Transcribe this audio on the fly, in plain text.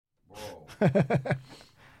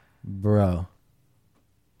Bro.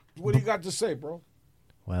 What do you got to say, bro?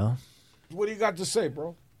 Well. What do you got to say,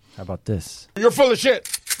 bro? How about this? You're full of shit.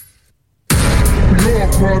 Your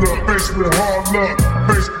product, basement hard luck.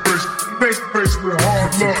 Basement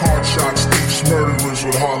hard luck. Card shots, thieves, murderers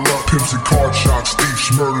with hard luck. Pimps and card shots,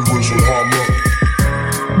 thieves, murderers with hard luck.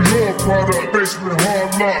 Your product, basement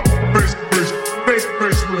hard luck.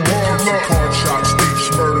 Basement hard luck. Card shots,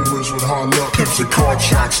 thieves, murderers with hard luck. Pimps and card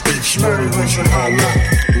shots, thieves, murderers with hard luck.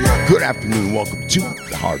 Good afternoon, welcome to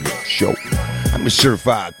the Hard Luck Show. I'm a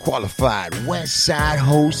certified, qualified West Side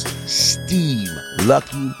host, Steve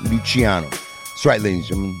Lucky Luciano. That's right, ladies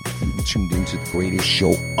and gentlemen, you're tuned into the greatest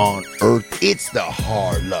show on earth. It's the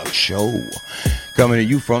Hard Luck Show. Coming to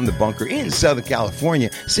you from the bunker in Southern California.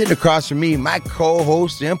 Sitting across from me, my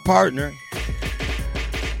co-host and partner.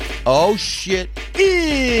 Oh, shit.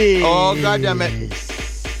 Oh, goddammit.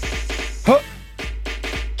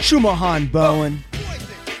 Shumahan Bowen.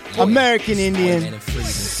 American Indian.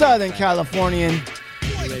 Southern Californian.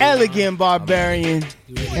 Elegant barbarian.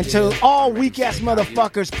 And to all weak-ass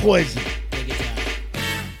motherfuckers, poison.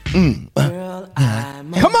 Come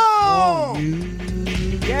on!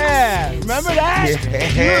 Yeah, remember that? Yeah, remember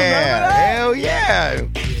that? Hell yeah.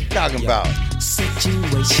 What you talking about?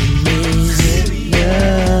 Situation is serious.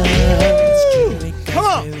 Come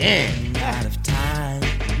on! Out of time.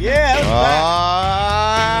 Yeah,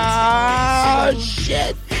 Oh,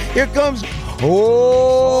 shit. Here comes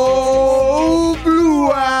Oh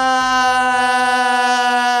Blue Eyes.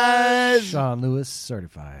 Sean Lewis,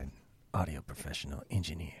 certified audio professional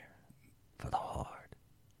engineer for the Hard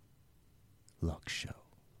Luck Show.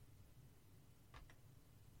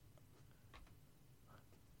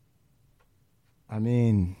 I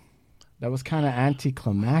mean, that was kind of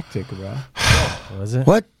anticlimactic, bro. Was it?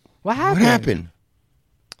 What? What happened?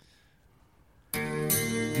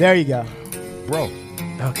 There you go. Bro.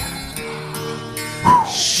 Okay.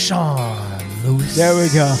 Sean Lewis. There we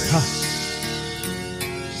go.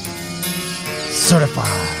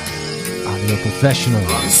 Certified audio professional.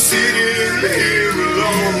 I'm sitting here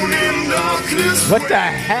alone in darkness. What the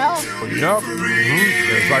hell? Yep.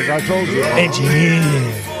 It's like I told you. Engineer.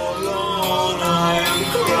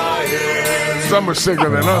 Some are sicker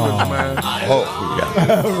than others, man. Oh,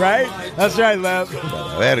 yeah. Right? That's right, Lev.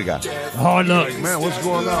 Verga. Hard luck. Man, what's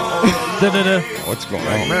going on? What's going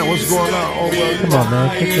on? Man, what's going on? Oh, well, Come on, man.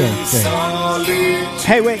 Kick in.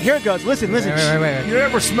 Hey, wait. Here it goes. Listen. wait. You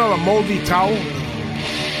ever smell a moldy towel?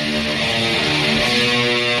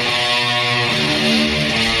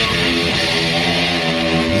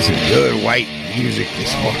 Some good white music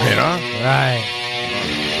this morning, huh? Right.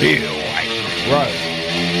 Real white. Right.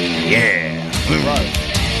 Yeah.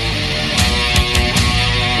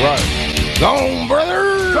 Right. Go on, brother.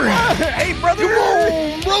 Come on. Hey, brother. Come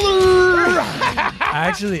on, brother.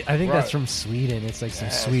 I think that's from Sweden. It's like some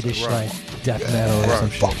Swedish like death metal or some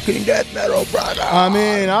shit. Fucking death metal, brother. I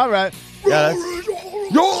mean, all right. Yeah,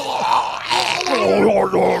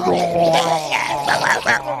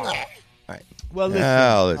 well,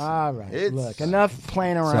 listen. All right. Look, enough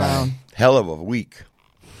playing around. Hell of a week.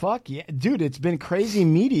 Fuck yeah. Dude, it's been crazy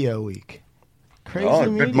media week. Crazy A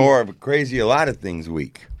media. bit more of a crazy, a lot of things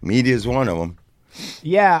week. Media is one of them.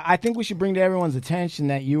 Yeah, I think we should bring to everyone's attention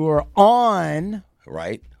that you were on.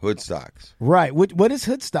 Right? Hoodstocks. Right. What is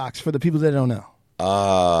Hoodstocks for the people that don't know?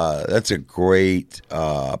 That's a great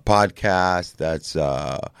podcast. That's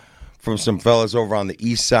from some fellas over on the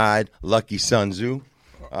east side, Lucky Sun Zoo.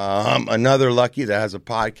 Another Lucky that has a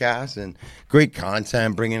podcast and great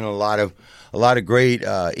content, bringing a lot of great,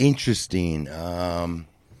 interesting,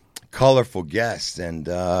 colorful guests, and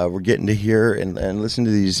we're getting to hear and listen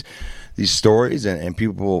to these stories and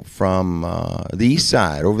people from the east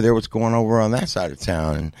side over there. What's going over on that side of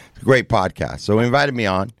town? And it's a great podcast. So he invited me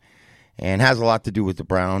on, and has a lot to do with the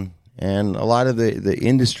brown and a lot of the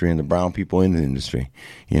industry and the brown people in the industry.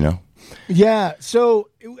 You know. Yeah. So,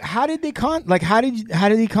 how did they how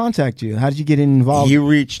did he contact you? How did you get involved? He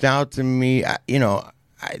reached out to me. I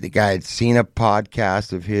think I had seen a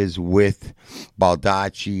podcast of his with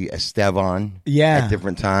Baldacci Estevan. Yeah. At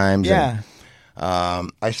different times. Yeah.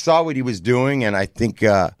 And, I saw what he was doing, and I think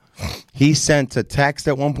he sent a text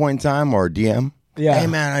at one point in time or a DM. Yeah. Hey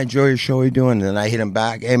man, I enjoy your show. What are you doing? And I hit him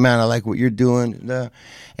back. Hey man, I like what you're doing.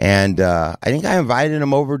 And I think I invited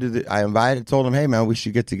him over to told him, hey man, we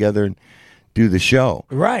should get together and do the show.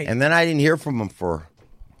 Right. And then I didn't hear from him for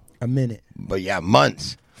a minute. But yeah,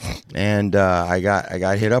 months. And I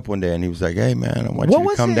got hit up one day, and he was like, hey man, I want you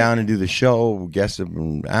to come down and do the show. Guests have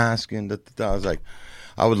been asking. I was like,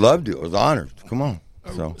 I would love to. I was honored. Come on.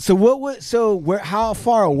 So how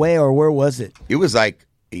far away or where was it? It was like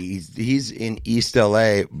He's in East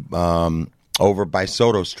LA, over by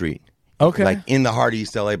Soto Street. Okay. Like in the heart of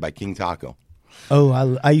East LA by King Taco.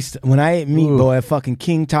 Oh, I used to, when I ate Meat Boy at fucking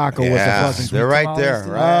King Taco was the fucking they're right there.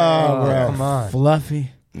 Right. Oh, bro. Come on.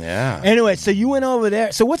 Fluffy. Yeah. Anyway, so you went over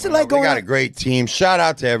there. So what's it like They going got a great team. Shout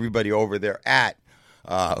out to everybody over there at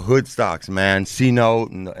Hoodstocks, man.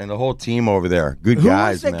 C-Note and the whole team over there. Good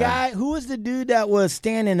guys, was the man. guy? Who was the dude that was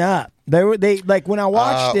standing up? They like when I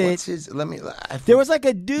watched it. What's his? There was like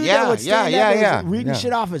a dude that would stand up and was reading yeah.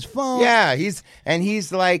 shit off his phone. Yeah, he's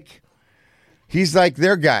like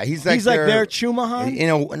their guy. He's like their Chumahan? You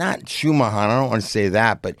know, not Chumahan. I don't want to say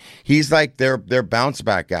that, but he's like their bounce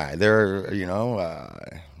back guy. They're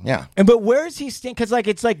yeah. But where is he standing? Because like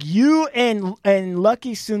it's like you and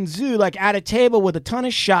Lucky Sun Tzu like at a table with a ton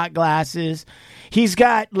of shot glasses. He's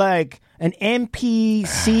got like an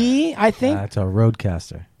MPC, I think. It's a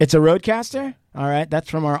Roadcaster. It's a Roadcaster. All right, that's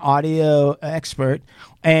from our audio expert,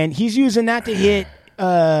 and he's using that to hit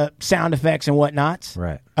sound effects and whatnots.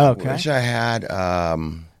 Right. Okay. Wish I had.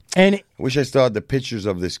 And wish I still had the pictures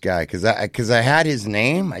of this guy because I had his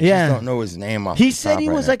name. I just don't know his name off. he the said top he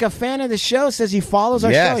right was now. like a fan of the show. Says he follows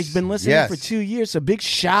our show. He's been listening for 2 years. So big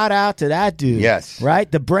shout out to that dude. Yes.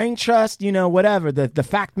 Right. The brain trust. Whatever. The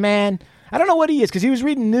fact man. I don't know what he is because he was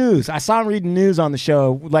reading news. I saw him reading news on the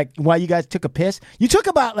show, like while you guys took a piss. You took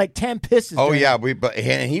about like 10 pisses. Oh during yeah, it.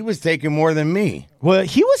 and he was taking more than me. Well,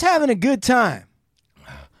 he was having a good time.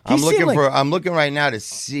 I'm looking right now to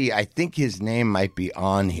see. I think his name might be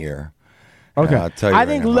on here. Okay. I'll tell you I right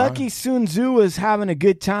think now. Lucky Sun Tzu was having a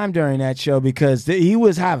good time during that show because he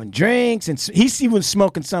was having drinks and he was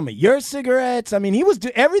smoking some of your cigarettes. I mean, he was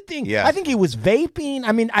doing everything. Yes. I think he was vaping.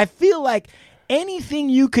 I mean, I feel like anything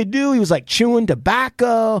you could do, he was like chewing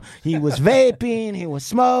tobacco. He was vaping. He was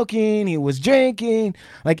smoking. He was drinking.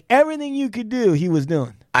 Like everything you could do, he was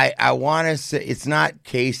doing. I want to say it's not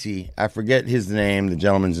Casey. I forget his name, the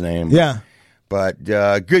gentleman's name. Yeah. But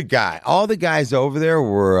good guy. All the guys over there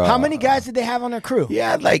were. How many guys did they have on their crew?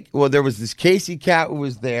 Yeah, there was this Casey cat who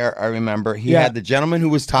was there. I remember he had the gentleman who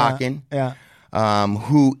was talking. Yeah.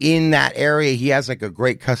 Who in that area he has like a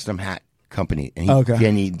great custom hat company, and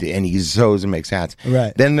he sews and makes hats.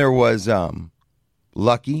 Right. Then there was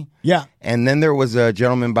Lucky. Yeah. And then there was a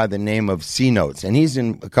gentleman by the name of C-Notes, and he's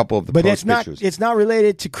in a couple of the But post pictures. it's not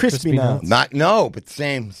related to Crispy Nuts. But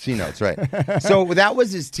same C-Notes, right? So that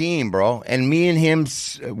was his team, bro. And me and him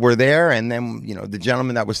were there, and then the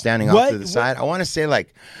gentleman that was standing off to the side. I want to say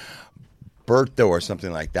like Berto or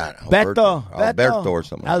something like that. Alberto or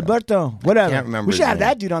something. Like Alberto, whatever. I can't remember We his should have name.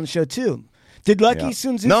 that dude on the show too. Did Lucky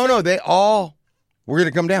Sun Tzu? No, they all were going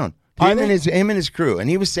to come down. Are Him they? and his crew, and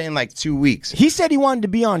he was saying like 2 weeks. He said he wanted to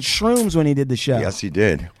be on shrooms when he did the show. Yes, he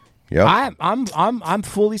did. Yep, I'm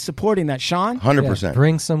fully supporting that, Sean. 100%.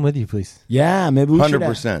 Bring some with you, please. Yeah, maybe we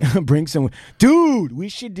 100%. should bring some. Dude, we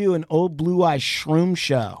should do an Old Blue Eyes shroom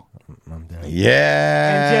show.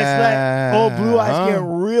 Yeah, And just let Old Blue Eyes get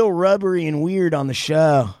real rubbery and weird on the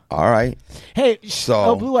show. All right. Hey, So-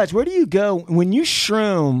 Old Blue Eyes, where do you go when you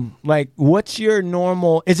shroom? Like, what's your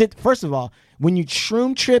normal? Is it, first of all, when you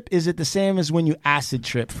shroom trip, is it the same as when you acid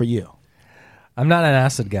trip for you? I'm not an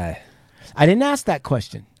acid guy. I didn't ask that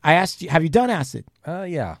question. I asked you, have you done acid?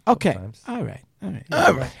 Yeah. Okay. sometimes. All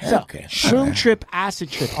right. So, Okay. Shroom trip,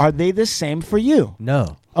 acid trip, are they the same for you?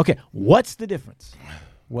 No. Okay. What's the difference?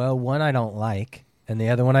 Well, one I don't like, and the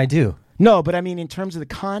other one I do. No, but I mean in terms of the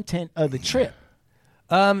content of the trip.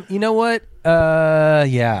 You know what?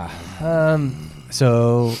 Yeah.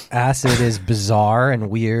 So acid is bizarre and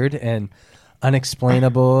weird and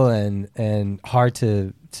unexplainable and hard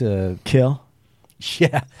to Kill.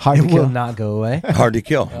 yeah. Hard to it kill. will not go away. hard to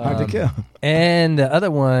kill. Hard to kill. And the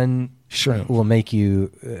other one Shroom. will make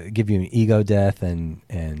you give you an ego death and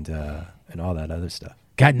all that other stuff.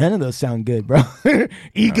 God, none of those sound good, bro.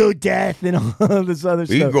 Ego death and all this other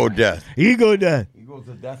stuff. Ego death. Ego death. Eagles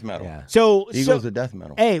of death metal. Yeah. Eagles of death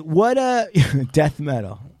metal. Hey, what death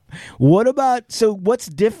metal? What about, so what's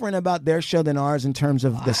different about their show than ours in terms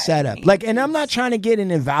of the setup? Like, and I'm not trying to get an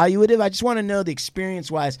evaluative. I just want to know the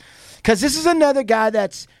experience wise, because this is another guy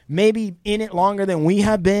that's maybe in it longer than we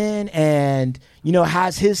have been, and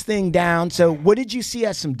has his thing down. So, what did you see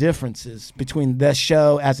as some differences between this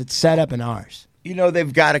show as it's set up and ours?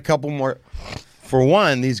 They've got a couple more. For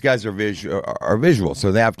one, these guys are visual,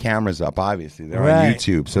 so they have cameras up. Obviously, they're on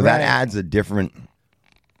YouTube, so that adds a different.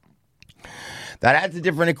 That adds a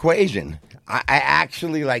different equation. I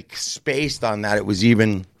actually spaced on that. It was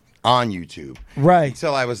even on YouTube. Right.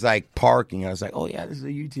 Until I was parking. I was like, oh yeah, this is a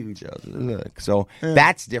YouTube show. So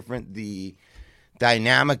that's different. The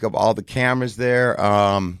dynamic of all the cameras there.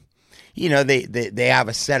 they have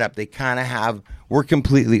a setup. They kind of have. We're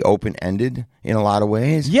completely open ended in a lot of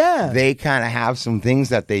ways. Yeah. They kind of have some things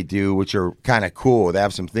that they do which are kind of cool. They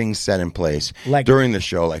have some things set in place Like- during the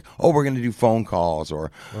show, like, oh, we're going to do phone calls,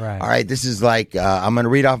 or Right. all right, this is like I'm going to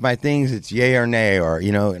read off my things. It's yay or nay, or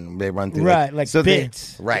and they run through Right, like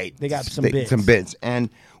bits. Right, They got some bits. some bits, and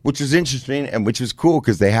which was interesting and which was cool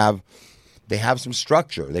because they have some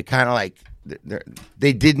structure. They kind of like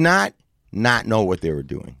they did not know what they were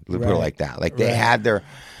doing. Put it Right. like that. Like they Right.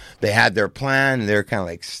 had their plan, and they're kind of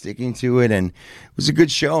like sticking to it, and it was a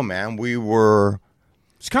good show, man.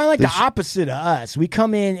 It's kind of like the opposite of us. We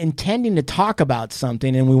come in intending to talk about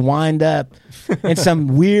something, and we wind up in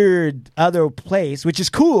some weird other place, which is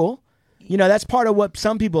cool. That's part of what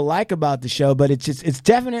some people like about the show, but it's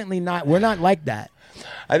definitely not. We're not like that.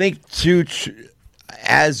 I think too,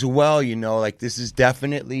 as well. Like this is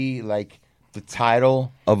definitely like the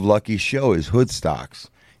title of Lucky's show is Hoodstocks,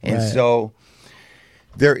 and Right. so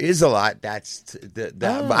there is a lot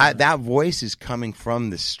that voice is coming from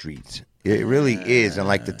the streets. It really is, and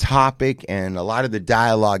like the topic and a lot of the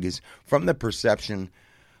dialogue is from the perception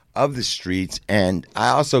of the streets. And I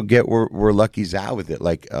also get where Lucky's at with it.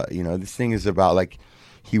 Like this thing is about like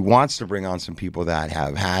he wants to bring on some people that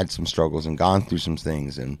have had some struggles and gone through some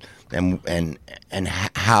things, and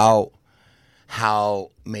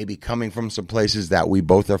how maybe coming from some places that we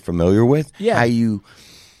both are familiar with, how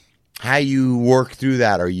you work through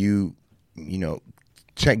that, or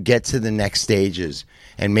get to the next stages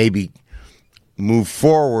and maybe move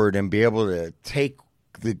forward and be able to take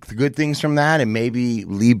the good things from that and maybe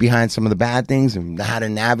leave behind some of the bad things and how to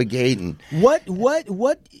navigate. And What?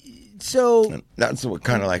 So that's what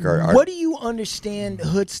kind of like our what do you understand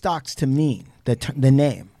Hoodstocks to mean? The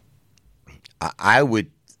name.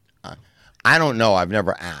 I don't know. I've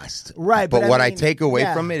never asked. Right, But but what I I mean, take away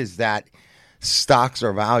yeah. from it is that stocks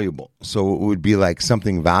are valuable. So it would be like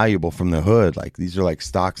something valuable from the hood. Like these are like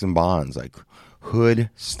stocks and bonds, like hood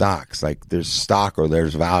stocks. Like there's stock or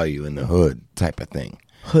there's value in the hood type of thing.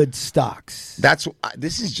 Hoodstocks.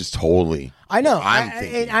 This is just totally. I know. I'm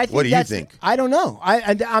thinking. I think What do you that's- think? I don't know.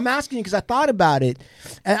 I'm asking you because I thought about it.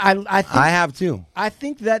 And I think, I have too. I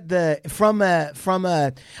think that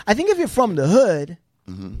I think if you're from the hood,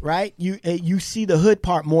 Mm-hmm. right? You see the hood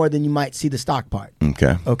part more than you might see the stock part.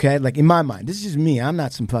 Okay. Okay, like in my mind, this is just me. I'm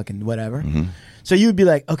not some fucking whatever. Mm-hmm. So you'd be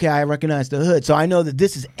like, okay, I recognize the hood, so I know that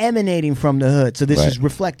this is emanating from the hood. So this Right. is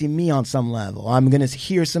reflecting me on some level. I'm gonna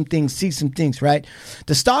hear some things, see some things, right?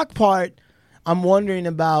 The stock part, I'm wondering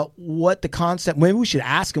about what the concept. Maybe we should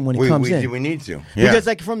ask him when he comes in. We need to. Yeah. Because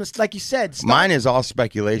like you said, stock, Mine is all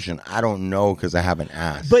speculation. I don't know because I haven't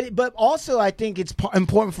asked. But also I think it's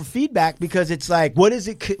important for feedback because it's like what is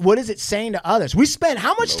it saying to others? We spend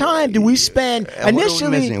how much time do we spend And what are we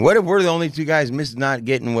initially? missing? What if we're the only two guys not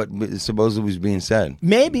getting what supposedly was being said?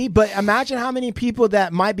 Maybe, but imagine how many people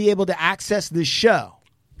that might be able to access this show,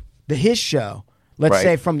 his show, let's Right.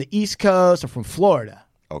 say from the East Coast or from Florida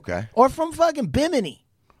Okay. or from fucking Bimini.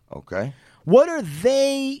 Okay. What are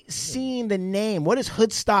they seeing the name? What is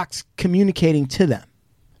Hoodstocks communicating to them?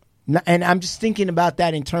 And I'm just thinking about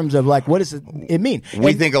that in terms of like, what does it mean?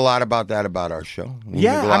 We And- think a lot about that about our show. We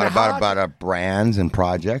Yeah, think a I lot mean, about our brands and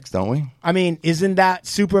projects, don't we? I mean, isn't that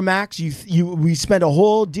Supermax? We spend a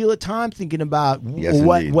whole deal of time thinking about Yes,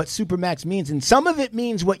 what indeed. Supermax means, and some of it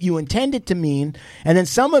means what you intend it to mean, and then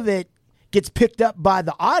some of it gets picked up by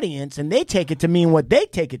the audience, and they take it to mean what they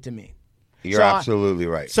take it to mean. You're So absolutely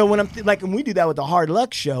right. So when when we do that with the Hard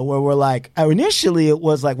Luck show, where we're like, initially it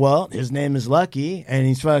was like, well, his name is Lucky, and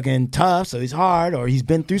he's fucking tough, so he's hard, or he's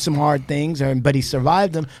been through some hard things, but he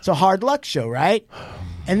survived them. So Hard Luck show, right?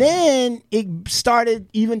 And then it started,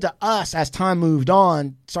 even to us, as time moved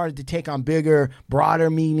on, started to take on bigger, broader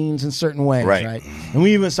meanings in certain ways, Right. right? And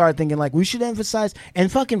we even started thinking, like, we should emphasize,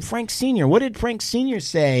 and fucking Frank Sr., what did Frank Sr.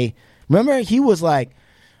 say? Remember, he was like,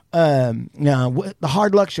 the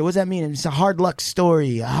Hard Luck show, what does that mean? It's a hard luck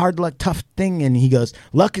story, a hard luck tough thing. And he goes,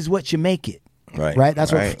 luck is what you make it. Right.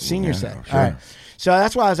 That's Right. what Senior Yeah, said. sure. All right. So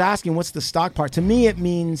that's why I was asking, what's the stock part? To me, it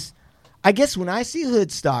means, I guess when I see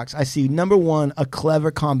hood stocks, I see, number one, a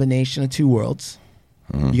clever combination of two worlds.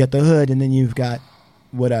 You got the hood, and then you've got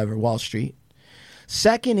whatever, Wall Street.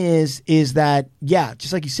 Second is that, yeah,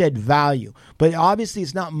 just like you said, value. But obviously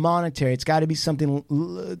it's not monetary. It's got to be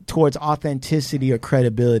something towards authenticity or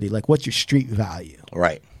credibility. Like, what's your street value?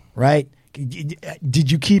 Right. Right? Did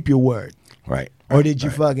you keep your word? Right. Or did you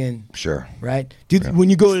fucking... Sure. Right? When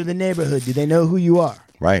you go to the neighborhood, do they know who you are?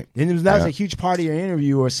 Right. And that was Yeah. a huge part of your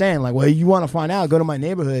interview, or saying, like, well, you want to find out, go to my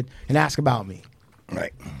neighborhood and ask about me.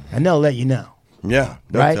 Right. And they'll let you know. Yeah.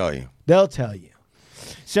 They'll right? tell you. They'll tell you.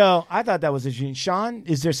 So I thought that was interesting. Sean,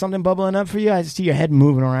 is there something bubbling up for you? I see your head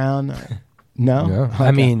moving around. No? No, Okay.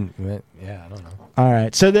 I mean, yeah, I don't know. All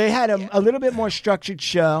right. So they had a little bit more structured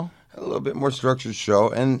show. A little bit more structured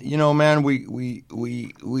show, and man, we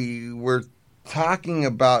were talking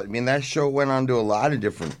about. I mean, that show went on to a lot of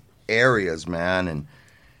different areas, man,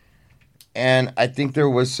 and I think there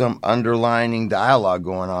was some underlining dialogue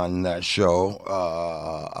going on in that show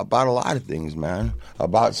about a lot of things, man.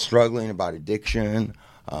 About struggling, about addiction.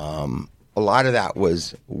 A lot of that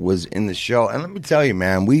was in the show, and let me tell you,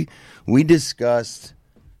 man, we discussed,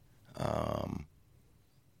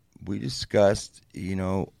 we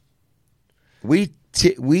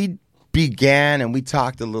began and we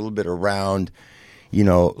talked a little bit around,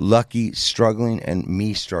 Lucky struggling and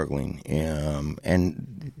me struggling,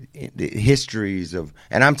 and the histories of,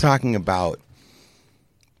 and I'm talking about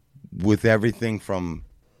with everything from,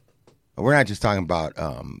 we're not just talking about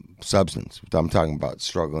substance. I'm talking about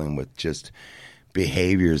struggling with just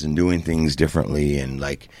behaviors and doing things differently and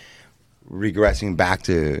like regressing back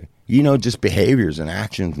to, just behaviors and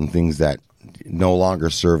actions and things that no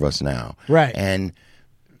longer serve us now. Right. And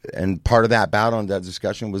part of that battle and that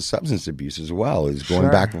discussion was substance abuse as well, is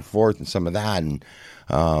going back and forth and some of that. And,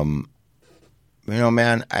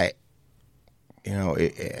 man,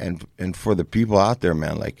 and for the people out there,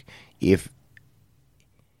 man, like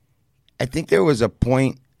I think there was a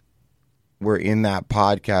point where in that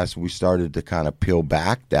podcast we started to kind of peel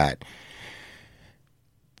back that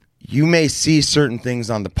you may see certain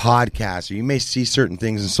things on the podcast or you may see certain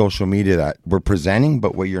things in social media that we're presenting,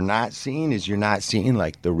 but what you're not seeing is you're not seeing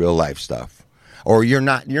like the real life stuff, or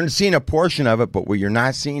you're seeing a portion of it, but what you're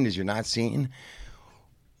not seeing is you're not seeing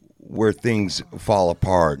where things fall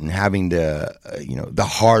apart and having to, the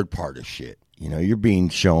hard part of shit. You're being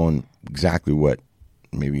shown exactly what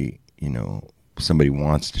maybe, somebody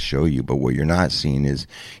wants to show you, but what you're not seeing is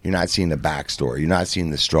you're not seeing the backstory. You're not seeing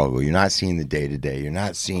the struggle. You're not seeing the day-to-day. You're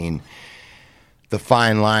not seeing the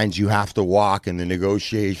fine lines you have to walk and the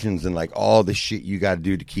negotiations and like all the shit you got to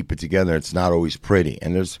do to keep it together. It's not always pretty,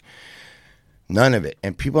 and there's none of it.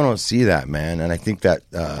 And people don't see that, man. And I think that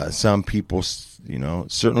some people,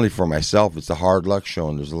 certainly for myself, it's a hard luck show,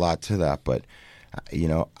 and there's a lot to that, but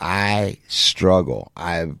I struggle.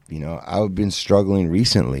 I've been struggling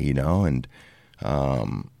recently, and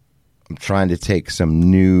I'm trying to take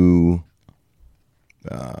some new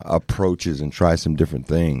approaches and try some different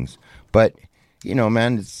things. But,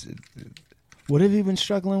 man, What have you been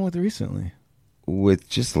struggling with recently? With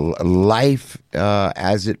just life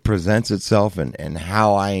as it presents itself and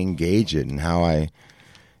how I engage it and how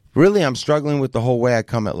I'm struggling with the whole way I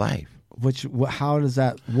come at life. How does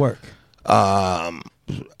that work? I've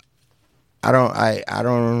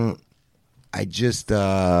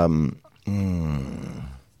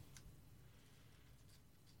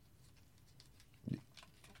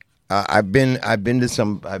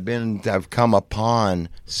come upon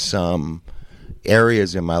some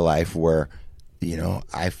areas in my life where,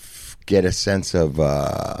 get a sense of,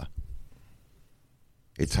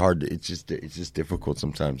 it's just difficult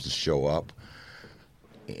sometimes to show up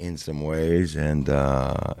in some ways, and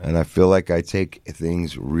I feel like I take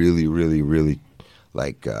things really, really, really,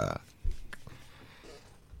 like, I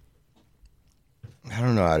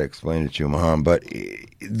don't know how to explain it to you, Mahan, but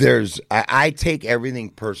I take everything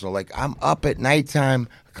personal. Like, I'm up at nighttime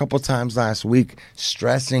a couple times last week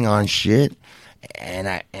stressing on shit,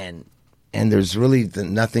 and there's really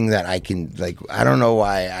nothing that I can, like, I don't know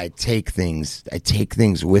why I take things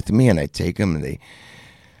with me, and I take them,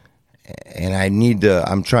 and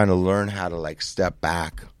I'm trying to learn how to like step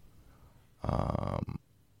back,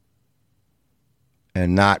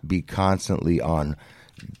 and not be constantly on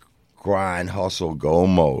grind, hustle, go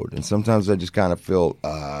mode. And sometimes I just kind of feel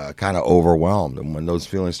kind of overwhelmed. And when those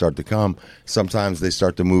feelings start to come, sometimes they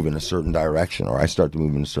start to move in a certain direction, or I start to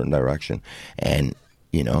move in a certain direction. And,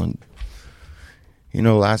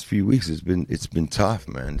 last few weeks it's been tough,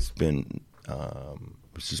 man. It's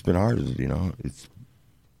just been hard,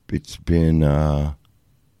 It's been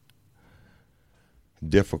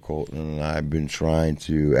difficult, and I've been trying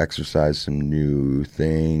to exercise some new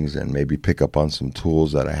things and maybe pick up on some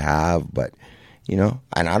tools that I have, but and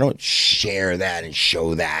I don't share that and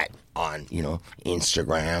show that on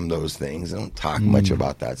Instagram, those things. I don't talk much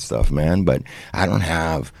about that stuff, man, but I don't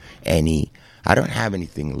have anything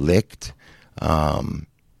licked, and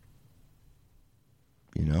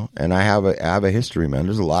I have a history, man.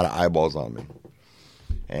 There's a lot of eyeballs on me.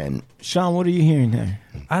 And Sean, what are you hearing there?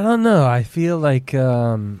 I don't know. I feel like,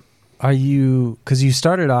 are you, because you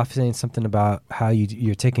started off saying something about how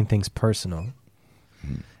you're taking things personal.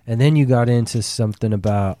 And then you got into something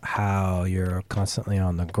about how you're constantly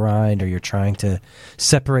on the grind, or you're trying to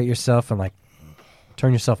separate yourself and like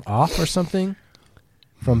turn yourself off or something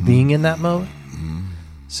from being in that mode.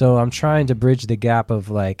 So I'm trying to bridge the gap of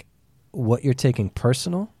like what you're taking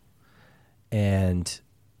personal and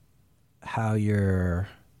how you're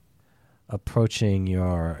approaching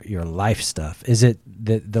your life stuff. Is it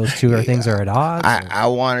that those two things are at odds? I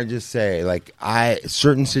want to just say, like,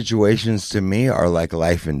 certain situations to me are like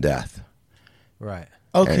life and death. Right.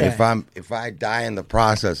 Okay. And if I die in the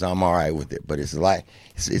process, I'm all right with it. But it's like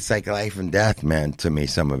life and death, man. To me,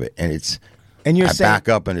 some of it, and you're I saying, back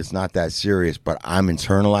up and it's not that serious, but I'm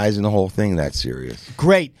internalizing the whole thing that's serious.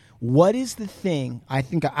 great. What is the thing? I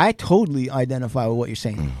think I totally identify with what you're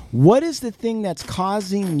saying. What is the thing that's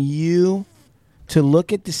causing you to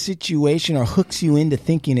look at the situation or hooks you into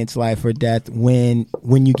thinking it's life or death when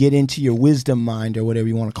you get into your wisdom mind or whatever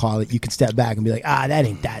you want to call it? You can step back and be like, that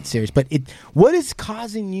ain't that serious. But what is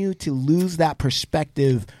causing you to lose that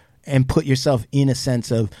perspective and put yourself in a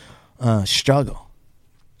sense of struggle?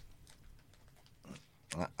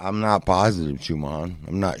 I'm not positive, Chuman.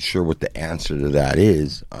 I'm not sure what the answer to that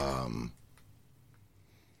is.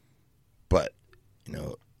 But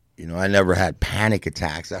you know, I never had panic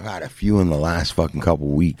attacks. I've had a few in the last fucking couple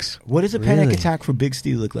weeks. What does a panic attack for Big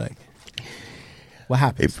Steve look like? What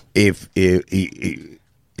happens? If you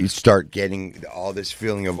start getting all this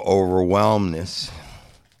feeling of overwhelmness,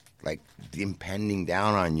 like impending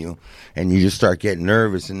down on you, and you just start getting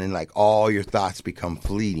nervous, and then like all your thoughts become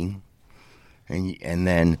fleeting. And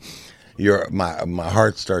then my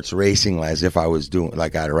heart starts racing as if I was doing,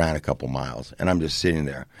 like I'd ran a couple miles, and I'm just sitting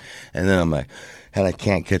there, and then I'm like, and I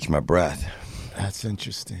can't catch my breath. That's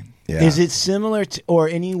interesting. Yeah. Is it similar to, or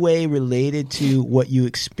any way related to what you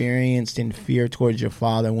experienced in fear towards your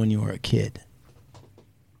father when you were a kid?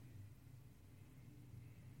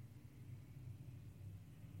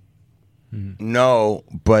 No,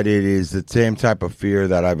 but it is the same type of fear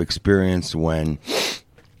that I've experienced when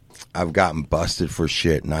I've gotten busted for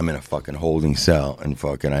shit and I'm in a fucking holding cell and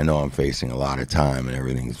fucking I know I'm facing a lot of time and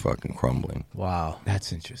everything's fucking crumbling. Wow.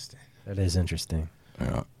 That's interesting. That is interesting.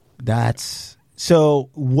 Yeah. That's so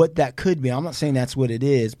what that could be. I'm not saying that's what it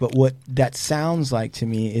is, but what that sounds like to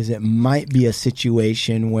me is it might be a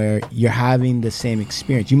situation where you're having the same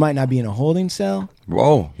experience. You might not be in a holding cell.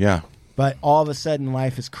 Oh, yeah. But all of a sudden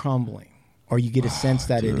life is crumbling. Or you get a sense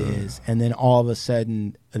that it is, and then all of a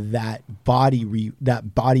sudden that body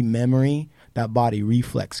memory, that body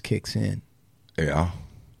reflex kicks in. Yeah.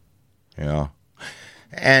 Yeah.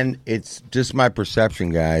 And it's just my perception,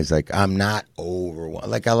 guys. Like, I'm not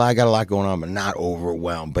overwhelmed. Like, I got a lot going on, but not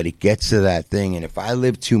overwhelmed. But it gets to that thing, and if I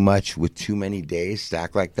live too much with too many days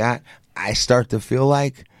stacked like that, I start to feel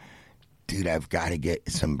like, dude, I've got to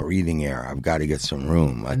get some breathing air. I've got to get some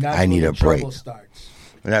room. Like, I need a break.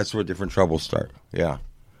 And that's where different troubles start. Yeah.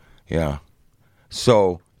 Yeah.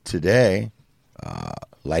 So today,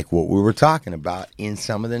 like what we were talking about in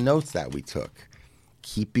some of the notes that we took,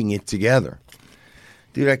 keeping it together.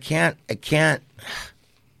 Dude, I can't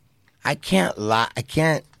lie.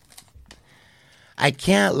 I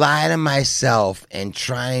can't lie to myself and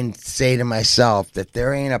try and say to myself that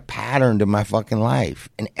there ain't a pattern to my fucking life,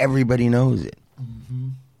 and everybody knows it. Mm-hmm.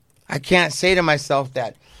 I can't say to myself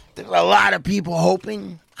that there's a lot of people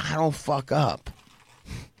hoping I don't fuck up.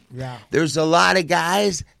 Yeah. There's a lot of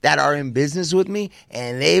guys that are in business with me,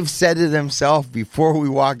 and they've said to themselves before we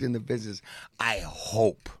walked into business, I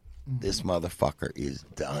hope this motherfucker is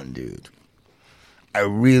done, dude. I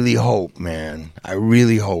really hope, man. I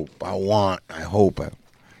really hope. I hope.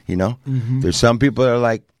 You know? Mm-hmm. There's some people that are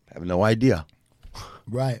like, I have no idea.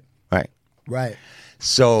 Right. Right.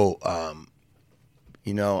 So,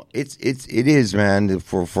 you know, it is, man.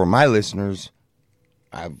 For my listeners,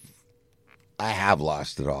 I have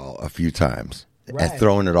lost it all a few times and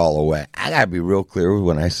thrown it all away. I gotta be real clear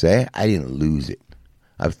when I say I didn't lose it.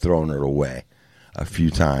 I've thrown it away a few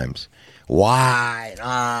times. Why?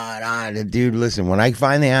 Dude, listen. When I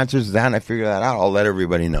find the answers to that and I figure that out, I'll let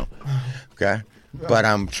everybody know. Okay. But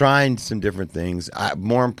I'm trying some different things.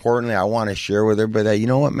 More importantly, I want to share with everybody that, you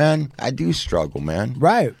know what, man? I do struggle, man.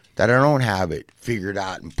 Right. That I don't have it figured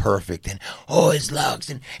out and perfect and, his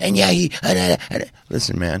looks and yeah,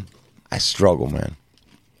 listen, man, I struggle, man,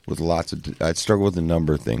 with I struggle with a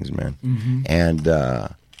number of things, man. Mm-hmm.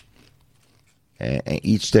 And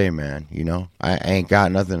each day, man, you know, I ain't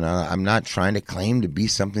got nothing. I'm not trying to claim to be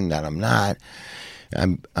something that I'm not.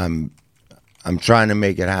 I'm trying to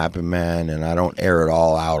make it happen, man, and I don't air it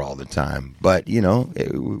all out all the time. But, you know,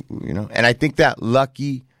 and I think that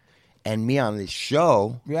Lucky and me on this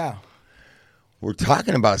show, yeah, we're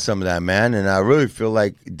talking about some of that, man. And I really feel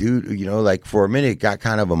like, dude, you know, like for a minute, it got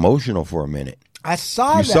kind of emotional for a minute. I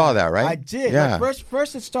saw You that. saw that, right? I did. Yeah. Like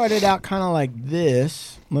first it started out kind of like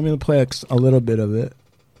this. Let me play a little bit of it.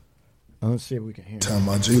 Let's see if we can hear it. Time,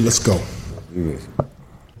 my G, let's go.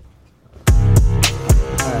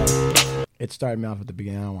 It started me off at the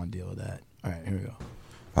beginning. I don't want to deal with that. All right, here we go.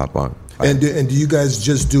 Pop on. And do you guys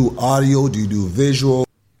just do audio? Do you do visual?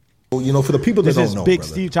 You know, for the people that This don't is know, Big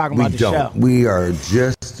brother. Steve talking about the show. We are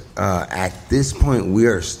just, at this point, we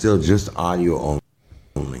are still just audio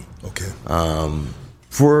only. Okay.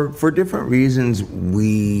 For different reasons,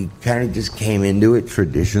 we kind of just came into it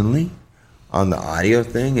traditionally on the audio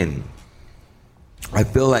thing, and I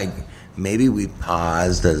feel like maybe we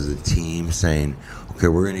paused as a team saying, okay,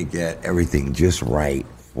 we're going to get everything just right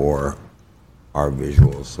for our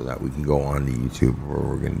visuals so that we can go on to YouTube, where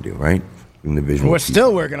we're going to do, right? In the visual We're piece.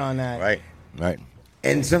 still working on that. Right.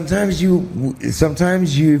 And sometimes you,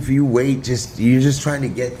 if you wait, you're just trying to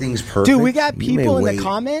get things perfect. Dude, we got You may people in the wait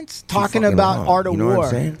comments too talking fucking about long. Art of You know War. what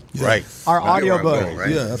I'm saying? Right. Our I know audio where I'm book. going, right?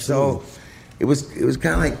 Yeah, absolutely. So it was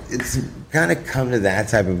kind of like it's kind of come to that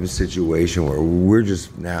type of a situation where we're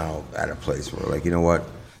just now at a place where, like, you know what?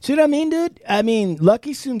 See what I mean, dude? I mean,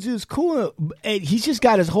 Lucky Sun Tzu's cool. He's just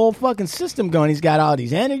got his whole fucking system going. He's got all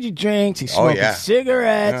these energy drinks. He's smoking yeah.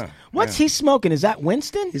 cigarettes. Yeah, What's he smoking? Is that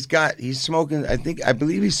Winston? He's smoking. I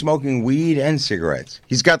believe he's smoking weed and cigarettes.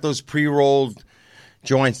 He's got those pre-rolled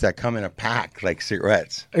joints that come in a pack like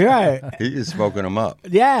cigarettes. Right. He's just smoking them up.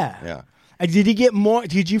 Yeah. Yeah. Did he get more?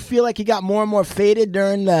 Did you feel like he got more and more faded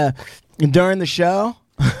during the show?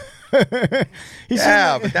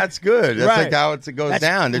 Yeah, but that's good. That's Right. like how it goes That's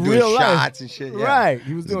down. They're doing real life. shots and shit. Yeah. Right.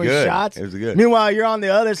 He was It doing good. shots. It was good. Meanwhile, you're on the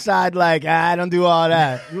other side like, I don't do all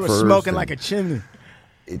that. You were First smoking and- like a chimney.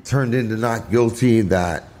 It turned into not guilty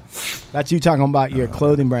that That's you talking about your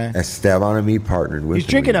clothing brand. Esteban and me partnered with. He's him.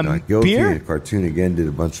 drinking a Not guilty. beer? The cartoon again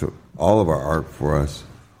did all of our art for us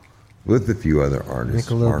with a few other artists.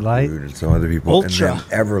 Michelob Mark Light? Rude and some other people. Ultra. And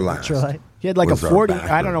then Everlast. Ultralight. He had like a was our 40. I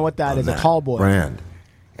backer don't know what that on is. A tall boy. brand.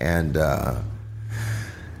 And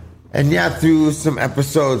yeah, through some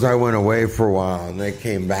episodes, I went away for a while, and I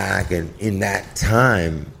came back, and in that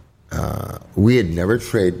time, we had never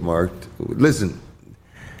trademarked. Listen,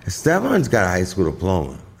 Esteban's got a high school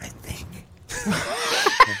diploma, I think.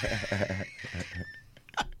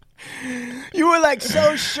 You were like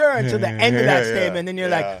so sure until the end of that statement. Then you're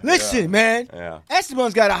like, listen, man,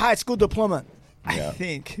 Esteban's got a high school diploma. I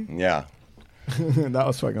think. Yeah. That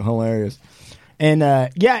was fucking hilarious. And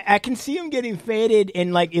yeah, I can see him getting faded,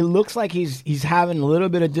 and like it looks like he's having a little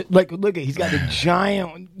bit of like look at he's got the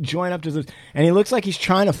giant joint up to his lips, and he looks like he's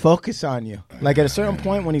trying to focus on you. Like at a certain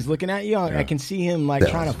point when he's looking at you, I can see him like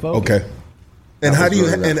trying to focus. Okay. And how do you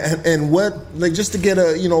really and what, like, just to get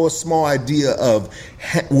a small idea of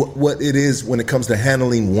what it is when it comes to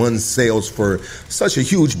handling one's sales for such a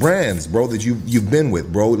huge brands, bro, that you've been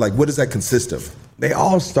with, bro. Like, what does that consist of? They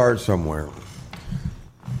all start somewhere.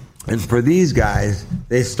 And for these guys,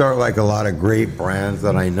 they start like a lot of great brands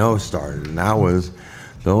that I know started. And that was,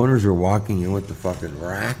 the owners are walking in with the fucking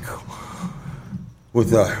rack,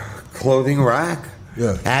 with a clothing rack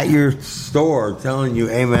at your store telling you,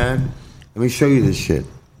 hey man, let me show you this shit.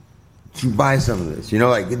 You buy some of this. You know,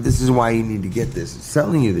 like, this is why you need to get this. It's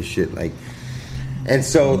selling you the shit. Like, and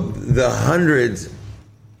so the hundreds,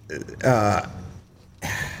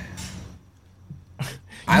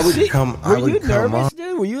 I would come. Were I would you come nervous, up.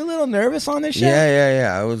 dude? Were you a little nervous on this show?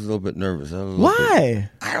 Yeah. I was a little bit nervous. Why?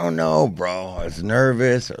 I don't know, bro. I was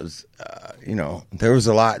nervous. I was, there was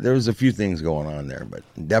a lot. There was a few things going on there, but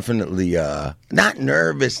definitely not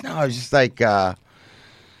nervous. No, I was just like, I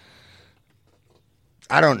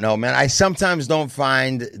don't know, man. I sometimes don't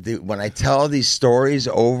find when I tell these stories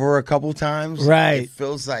over a couple times, right? It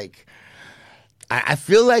feels like. I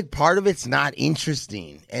feel like part of it's not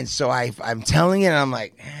interesting, and so I'm telling it, and I'm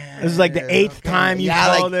like, This is like the 8th time you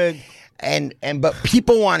told it. But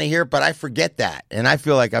people want to hear it, but I forget that, and I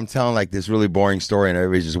feel like I'm telling like this really boring story, and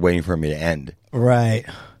everybody's just waiting for me to end. Right.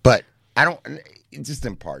 But I don't. It's just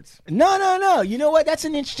in parts. No. You know what? That's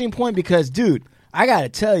an interesting point because, dude, I gotta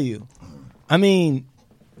tell you, I mean,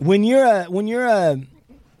 when you're a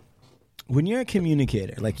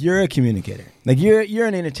communicator, like you're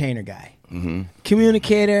an entertainer guy. Mm-hmm.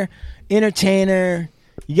 Communicator, entertainer,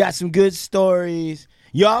 you got some good stories.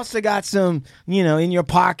 You also got some, in your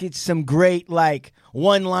pockets, some great like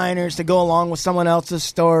one-liners to go along with someone else's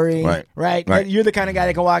story. Right. You're the kind of guy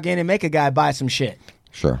that can walk in and make a guy buy some shit.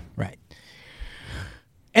 Sure. Right.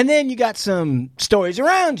 And then you got some stories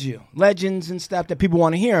around you, legends and stuff that people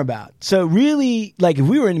want to hear about. So really, like if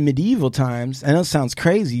we were in medieval times, I know it sounds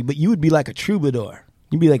crazy, but you would be like a troubadour.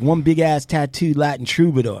 You'd be like one big-ass tattooed Latin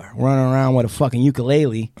troubadour running around with a fucking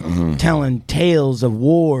ukulele telling tales of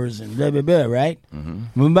wars and blah, blah, blah, right?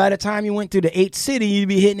 But by the time you went through the 8th city, you'd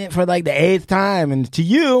be hitting it for like the 8th time. And to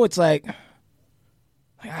you, it's like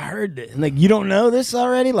I heard this. Like, you don't know this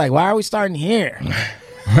already? Like, why are we starting here?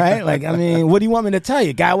 Right? Like, I mean, what do you want me to tell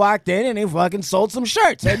you? Guy walked in and he fucking sold some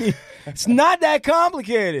shirts. I mean, it's not that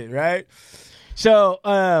complicated, right? So,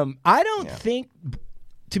 I don't think,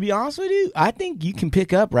 to be honest with you, I think you can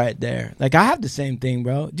pick up right there. Like, I have the same thing,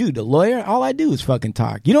 bro. Dude, the lawyer, all I do is fucking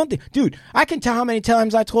talk. You don't think, dude, I can tell how many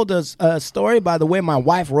times I told a story by the way my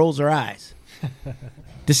wife rolls her eyes.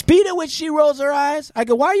 The speed at which she rolls her eyes, I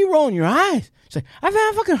go, why are you rolling your eyes? She's like,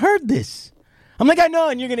 I've fucking heard this. I'm like, I know,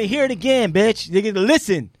 and you're going to hear it again, bitch. You're going to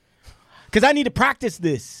listen. Because I need to practice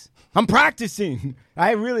this. I'm practicing.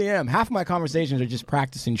 I really am. Half of my conversations are just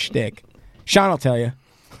practicing shtick. Sean will tell you.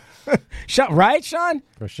 Right, Sean?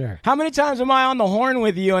 For sure. How many times am I on the horn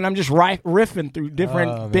with you and I'm just riffing through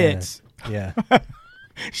different bits? Yeah.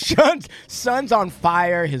 Sean's son's on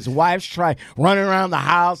fire. His wife's running around the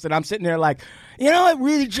house, and I'm sitting there like, you know what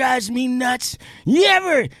really drives me nuts? You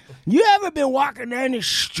ever been walking down the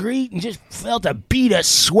street and just felt a bead of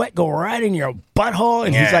sweat go right in your butthole?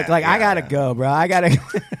 And he's like, I gotta go, bro. I gotta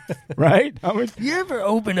go. Right? You ever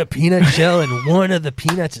open a peanut shell and one of the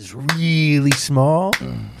peanuts is really small?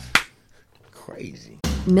 Crazy.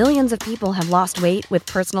 Millions of people have lost weight with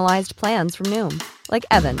personalized plans from Noom. Like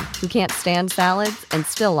Evan, who can't stand salads and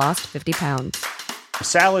still lost 50 pounds.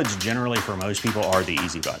 Salads generally for most people are the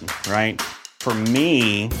easy button, right? For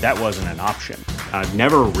me, that wasn't an option. I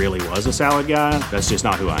never really was a salad guy. That's just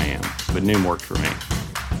not who I am. But Noom worked for me.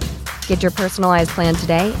 Get your personalized plan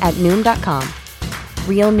today at Noom.com.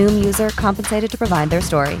 Real Noom user compensated to provide their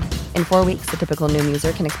story. In 4 weeks, the typical Noom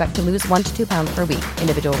user can expect to lose 1 to 2 pounds per week.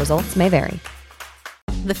 Individual results may vary.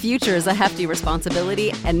 The future is a hefty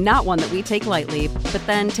responsibility and not one that we take lightly. But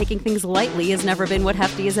then taking things lightly has never been what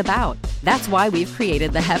Hefty is about. That's why we've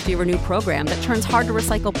created the Hefty Renew program that turns hard to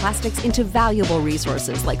recycle plastics into valuable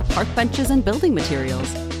resources like park benches and building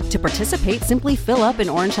materials. To participate, simply fill up an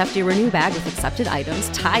orange Hefty Renew bag with accepted items,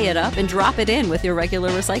 tie it up, and drop it in with your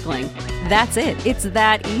regular recycling. That's it. It's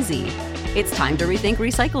that easy. It's time to rethink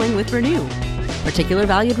recycling with Renew. Particular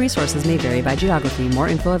valued resources may vary by geography. More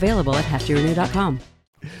info available at heftyrenew.com.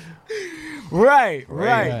 Right.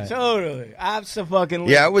 Totally.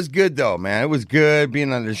 Absolutely. Yeah, it was good, though, man. It was good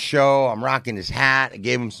being on the show. I'm rocking his hat. I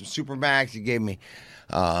gave him some Super Max. He gave me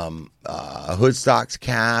a Hoodstocks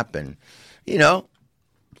cap. And, you know,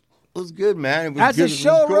 it was good, man. It was As good. a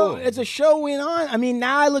show, cool. as a show went on, I mean,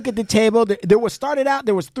 now I look at the table. There was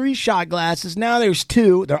 3 shot glasses. Now there's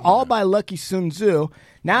 2. They're all by Lucky Sun Tzu.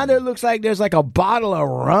 Now there looks like there's like a bottle of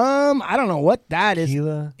rum. I don't know what that is.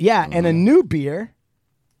 Tequila. Yeah, and a new beer.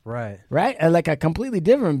 Right. Like a completely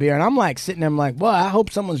different beer. And I'm like sitting there, I'm like, well, I hope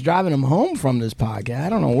someone's driving him home from this podcast. I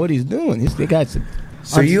don't know what he's doing. This guy's...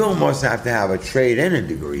 So you almost have to have a trade and a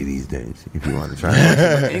degree these days if you want to try.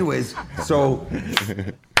 But anyways, so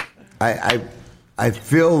I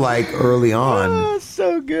feel like early on... Oh,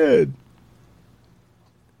 so good.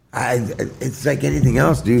 It's like anything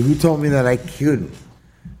else, dude. Who told me that I couldn't?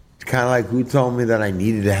 It's kind of like who told me that I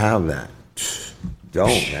needed to have that?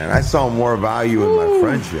 Don't, man. I saw more value in my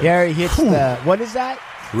friendship. Gary hits the... What is that?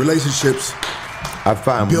 Relationships. I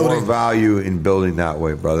find Building. more value in building that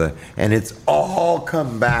way, brother. And it's all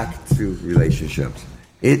come back to relationships.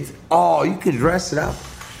 It's all... You can dress it up.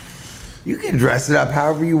 You can dress it up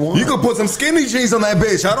however you want. You can put some skinny jeans on that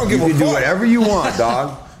bitch. I don't give a fuck. You can do whatever you want,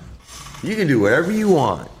 dog. You can do whatever you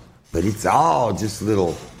want. But it's all just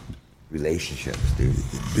little... relationships, dude.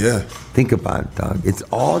 Yeah. Think about it, dog. It's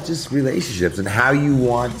all just relationships and how you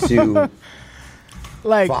want to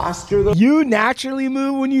like foster them. You naturally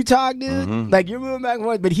move when you talk, dude. Mm-hmm. Like you're moving back and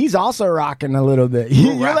forth, but he's also rocking a little bit.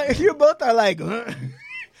 You both are like,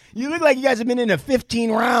 you look like you guys have been in a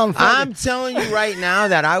 15-round fight. I'm telling you right now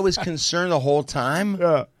that I was concerned the whole time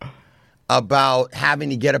about having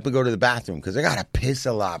to get up and go to the bathroom because I gotta piss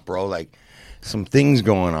a lot, bro. Like some things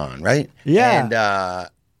going on, right? Yeah. And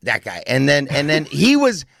that guy, and then he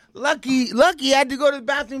was lucky. He had to go to the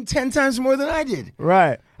bathroom 10 times more than I did.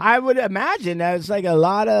 Right. I would imagine there's a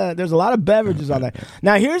lot of beverages on that.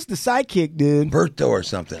 Now here's the sidekick, dude. Berto or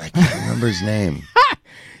something. I can't remember his name.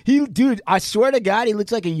 Dude, I swear to God, he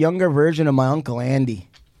looks like a younger version of my Uncle Andy.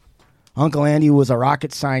 Uncle Andy was a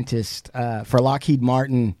rocket scientist for Lockheed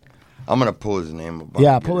Martin. I'm gonna pull his name up.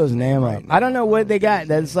 Yeah, pull his name up. I don't know what they got.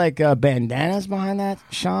 That's like bandanas behind that.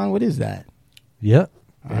 Sean, what is that? Yep.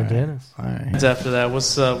 Bandanas. All right. After that,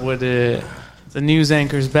 what's up with it? The news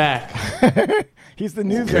anchor's back. He's the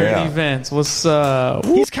news Current anchor. events. What's up?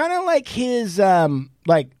 He's kind of like his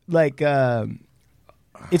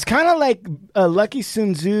it's kind of like Lucky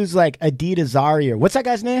Sun Tzu's like Adidas Zaria. What's that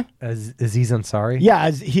guy's name? Aziz Ansari? Yeah,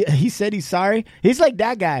 he said he's sorry. He's like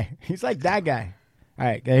that guy. He's like that guy. All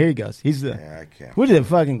right, here he goes. He's the I can't. what are the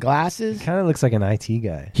fucking glasses? Kind of looks like an IT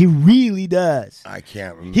guy. He really does. I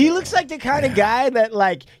can't remember. He looks like the kind of guy that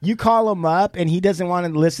like you call him up and he doesn't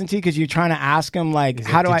want to listen to you because you're trying to ask him like, He's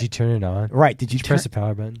how like, do I? Did you turn it on? Right? Did you Press the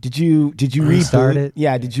power button? Did you Restart reboot it?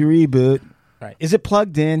 Yeah. Did you reboot? Right. Is it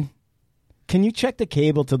plugged in? Can you check the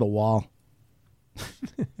cable to the wall?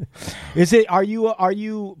 Is it? Are you on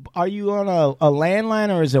a landline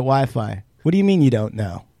or is it Wi-Fi? What do you mean you don't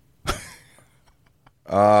know?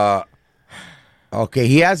 Okay,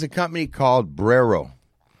 he has a company called Brero.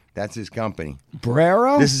 That's his company.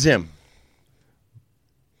 Brero? This is him.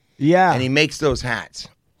 Yeah. And he makes those hats.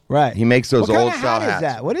 Right. He makes those what old kind of style hat is hats.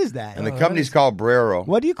 that? What is that? And the company's called Brero.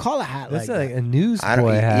 What do you call a hat That's like like a newsboy I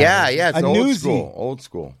don't. hat. Yeah, it's A old newsie. school. Old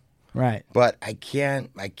school. Right. But I can't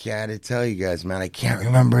tell you guys, man. I can't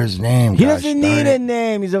remember his name. He Gosh doesn't darn need it. a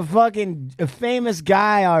name. He's a famous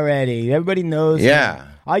guy already. Everybody knows him. Yeah.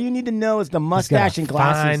 All you need to know is the He's got mustache a and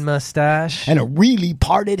glasses. fine mustache. And a really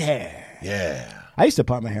parted hair. Yeah. I used to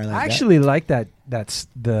part my hair like I that. actually like that. That's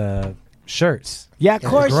the shirts. Yeah, of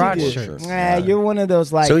course you garage do. shirts. You're one of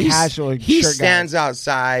those like So casual he shirt stands guys.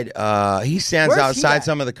 outside. He stands Where's he outside at?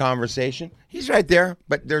 some of the conversation. He's right there,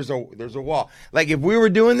 but there's a wall. Like if we were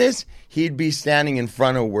doing this, he'd be standing in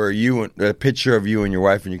front of where a picture of you and your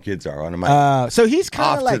wife and your kids are on a mic. So he's kind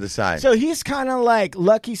Off of like to the side. So he's kind of like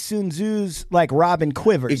Lucky Sun Tzu's like Robin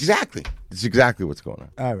Quivers. Exactly. It's exactly what's going on.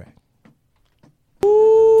 All right.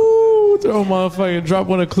 Ooh, throw a motherfucking drop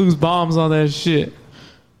one of Clue's bombs on that shit.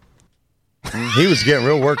 He was getting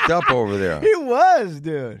real worked up over there. He was,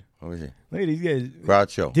 dude. What was he? Look at these guys.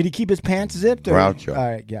 Groucho. Did he keep his pants zipped? Or? Groucho.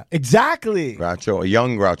 All right, yeah. Exactly. Groucho, a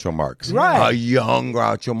young Groucho Marx. Right. A young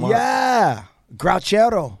Groucho Marx. Yeah.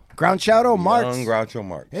 Grouchero Marx. Young Groucho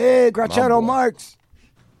Marx. Hey, My Grouchero boy. Marx.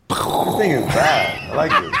 This thing is bad. I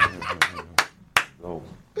like it.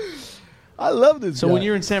 I love this So guy. when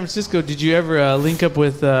you were in San Francisco, did you ever link up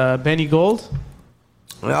with Benny Gold?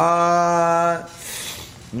 No,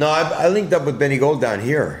 I linked up with Benny Gold down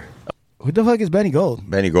here. Who the fuck is Benny Gold?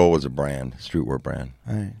 Benny Gold was a brand, streetwear brand.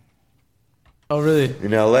 All right. Oh, really?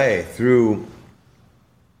 In L.A. through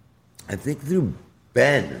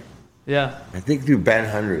Ben. Yeah. I think through Ben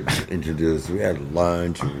Hundreds introduced. We had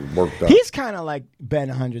lunch and we worked up. He's kind of like Ben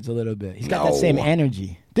Hundreds a little bit. He's got that No. same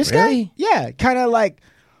energy. This Really? guy? Yeah, kind of like.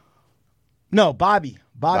 No, Bobby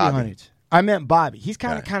Hundreds. I meant Bobby. He's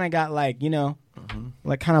kind of got like,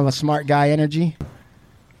 like kind of a smart guy energy.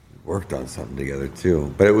 Worked on something together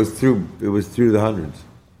too, but it was through the Hundreds.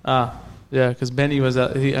 Yeah, because Benny was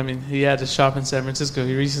he had a shop in San Francisco.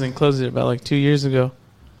 He recently closed it about like 2 years ago.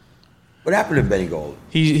 What happened to Benny Gold?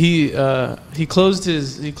 He closed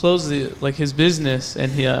his business,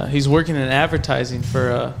 and he's working in advertising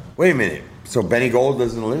for Wait a minute. So Benny Gold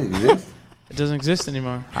doesn't exist? it doesn't exist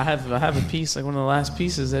anymore. I have a piece, like one of the last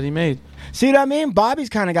pieces that he made. See what I mean? Bobby's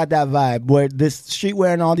kind of got that vibe where this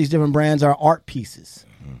streetwear and all these different brands are art pieces.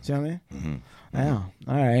 See what I mean? Mm-hmm. Yeah.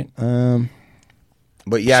 All right.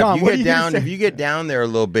 But yeah, Sean, if what you are get you gonna down, say? if you get down there a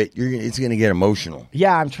little bit, it's going to get emotional.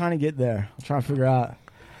 Yeah, I'm trying to get there. I'm trying to figure out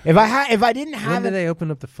if I didn't When have did it. they open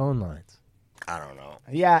up the phone lines? I don't know.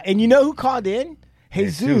 Yeah, and you know who called in?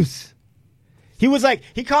 Jesus.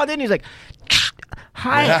 He called in. He's like,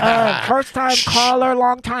 "Hi, first time caller,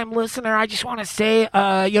 long time listener. I just want to say,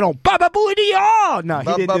 Baba Booey to y'all." No, he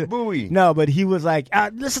Baba didn't. Booey. No, but he was like,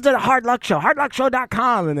 "Listen to the Hard Luck Show,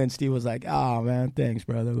 hardluckshow.com." And then Steve was like, "Oh man, thanks,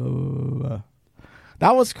 brother." Blah, blah, blah, blah.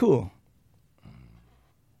 That was cool.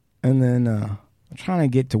 And then I'm trying to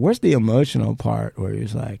get to where's the emotional part where he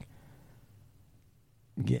was like,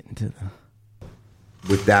 getting to the.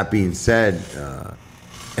 With that being said,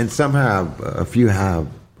 and some have, a few have,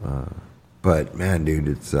 but man, dude,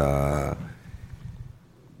 it's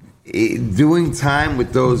doing time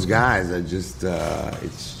with those guys. It's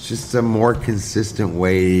just a more consistent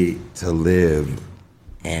way to live,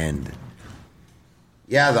 and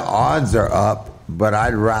yeah, the odds are up, but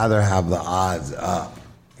I'd rather have the odds up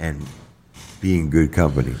and be in good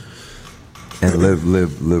company and live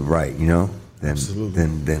right,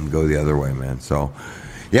 than go the other way, man. So,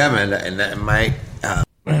 yeah, man, and that might. All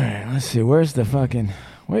right, let's see. Where is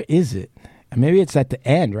it? Maybe it's at the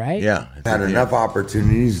end, right? Yeah, had enough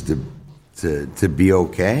opportunities to be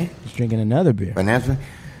okay. Just drinking another beer. Financially,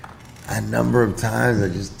 a number of times I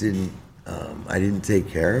just didn't. I didn't take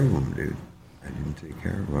care of them, dude. I didn't take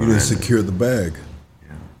care of her. You didn't secure the bag.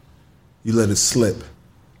 Yeah. You let it slip.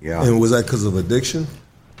 Yeah. And was that because of addiction?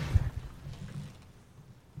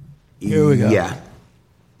 Here we go. Yeah.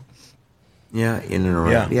 Yeah, in and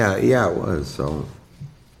around. Yeah, it was. So,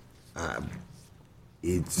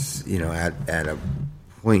 it's, at a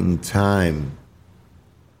point in time,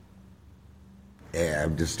 I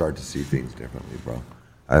just start to see things differently, bro.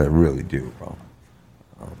 I really do, bro.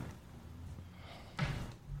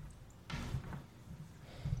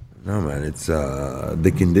 No, man, it's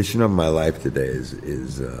the condition of my life today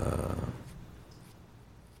is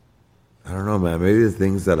I don't know, man. Maybe the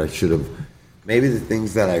things that I should have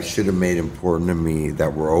made important to me,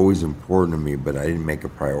 that were always important to me, but I didn't make a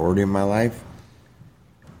priority in my life.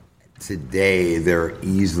 Today, they're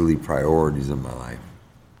easily priorities in my life.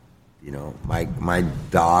 My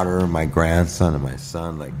daughter, my grandson, and my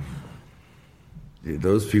son, like, dude,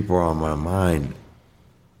 those people are on my mind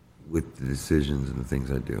with the decisions and the things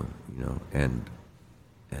I do, and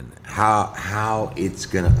how it's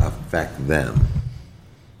gonna affect them,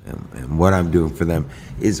 and what I'm doing for them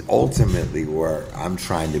is ultimately where I'm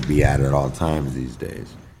trying to be at all times these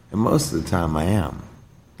days. And most of the time I am.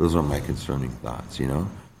 Those are my concerning thoughts,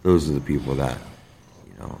 Those are the people that,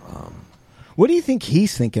 What do you think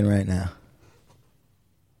he's thinking right now?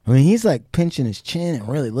 I mean, he's like pinching his chin and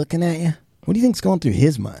really looking at you. What do you think's going through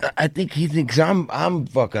his mind? I think he thinks I'm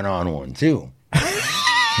fucking on one too.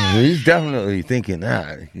 He's definitely thinking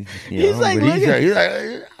that. He's like,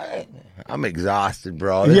 I'm exhausted,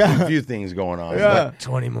 bro. There's a few things going on. Yeah.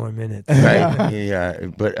 20 more minutes. Right? Yeah.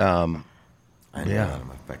 But I know that I'm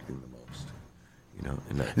affecting the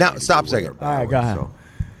most. Now, stop a second. All right, go ahead. So,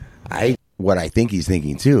 what I think he's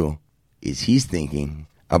thinking too is he's thinking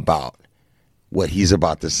about what he's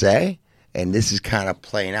about to say. And this is kind of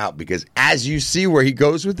playing out because as you see where he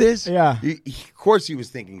goes with this, of course he was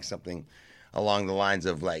thinking something along the lines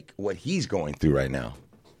of like what he's going through right now.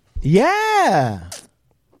 Yeah.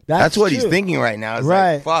 That's what true. he's thinking right now. Is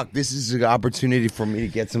like, fuck, this is an opportunity for me to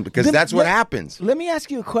get some, because that's what happens. Let me ask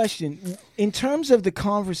you a question. In terms of the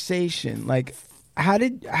conversation, like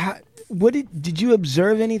did you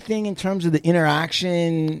observe anything in terms of the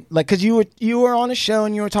interaction? Like, because you were on a show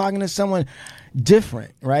and you were talking to someone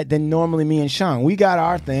different, right, than normally me and Sean. We got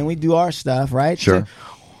our thing. We do our stuff, right? Sure. So,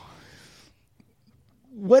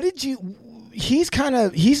 what did you... He's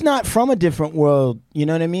not from a different world, you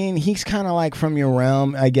know what I mean? He's kind of like from your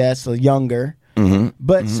realm, I guess, or younger. Mm-hmm.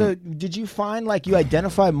 But so did you find like you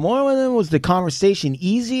identified more with him? Was the conversation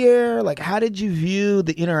easier? Like, how did you view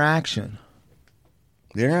the interaction?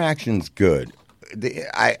 The interaction's good.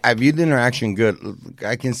 I viewed the interaction good.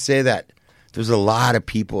 I can say that there's a lot of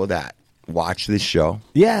people that watch this show.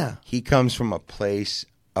 Yeah. He comes from a place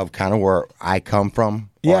of kind of where I come from,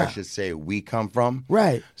 or I should say we come from.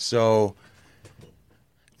 Right. So,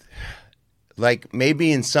 like,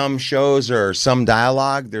 maybe in some shows or some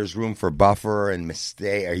dialogue, there's room for buffer and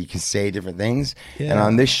mistake, or you can say different things. Yeah. And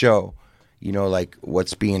on this show, like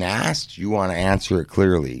what's being asked, you want to answer it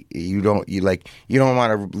clearly. You don't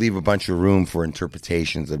want to leave a bunch of room for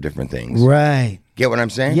interpretations of different things. Right. Get what I'm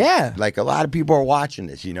saying? Yeah. Like, a lot of people are watching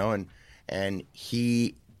this, and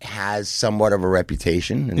he has somewhat of a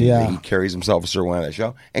reputation, and he carries himself a certain way on that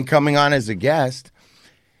show. And coming on as a guest,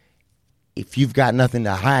 if you've got nothing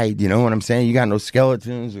to hide, you know what I'm saying? You got no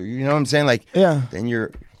skeletons, or you know what I'm saying? Like,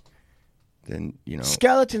 then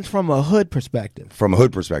skeletons from a hood perspective. From a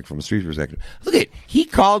hood perspective, from a street perspective. Look at, he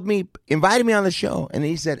called me, invited me on the show, and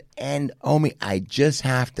he said, and Omi, I just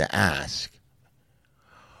have to ask,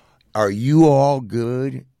 are you all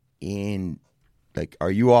good in, like,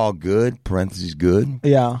 are you all good, parentheses good?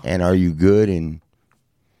 Yeah. And are you good in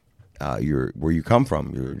where you come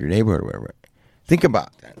from, your neighborhood or whatever? Think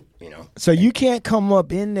about that, So you can't come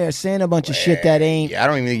up in there saying a bunch of shit that ain't... I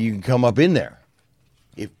don't even think you can come up in there.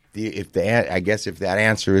 If that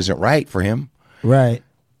answer isn't right for him. Right.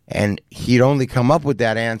 And he'd only come up with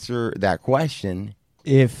that answer, that question,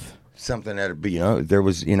 if something that there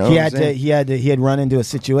was, he had run into a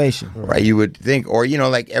situation. Right, you would think, or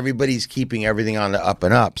like everybody's keeping everything on the up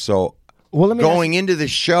and up. So going into the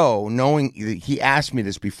show, knowing he asked me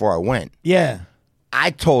this before I went. Yeah.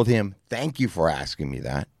 I told him, thank you for asking me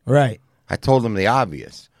that. Right. I told him the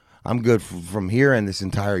obvious. I'm good from here in this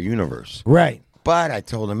entire universe. Right. But I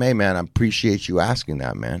told him, hey, man, I appreciate you asking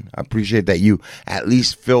that, man. I appreciate that you at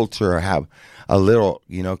least filter or have a little,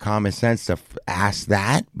 common sense to ask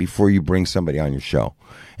that before you bring somebody on your show.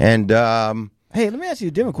 And hey, let me ask you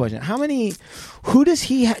a different question. Who does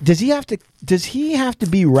he does he have to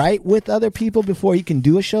be right with other people before he can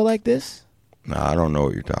do a show like this? No, I don't know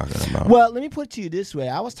what you're talking about. Well, let me put it to you this way.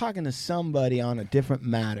 I was talking to somebody on a different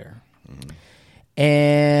matter.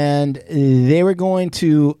 and they were going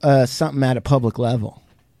to something at a public level.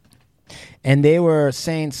 And they were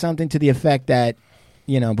saying something to the effect that,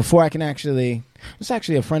 before I can actually... It was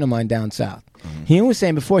actually a friend of mine down south. Mm-hmm. He was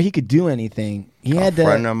saying before he could do anything, he had to... A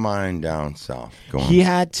friend of mine down south. Go on. He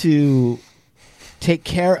had to take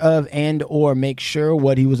care of and or make sure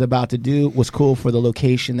what he was about to do was cool for the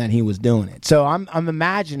location that he was doing it. So I'm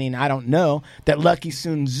imagining, I don't know, that Lucky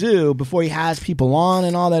Sun Zoo, before he has people on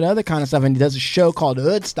and all that other kind of stuff, and he does a show called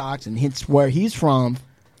Hoodstocks and hits where he's from,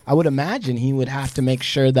 I would imagine he would have to make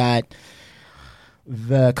sure that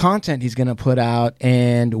the content he's going to put out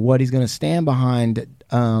and what he's going to stand behind,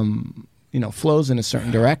 flows in a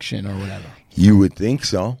certain direction or whatever. You would think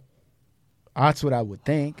so. That's what I would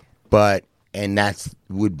think. And that's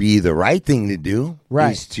would be the right thing to do.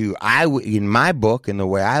 Right. In my book and the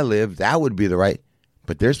way I live, that would be the right.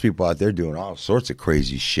 But there's people out there doing all sorts of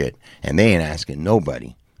crazy shit, and they ain't asking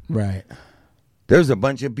nobody. Right. There's a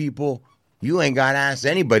bunch of people, you ain't got to ask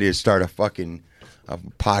anybody to start a fucking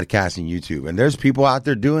podcast and YouTube. And there's people out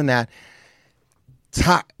there doing that.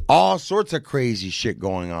 All sorts of crazy shit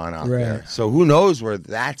going on out there. So who knows where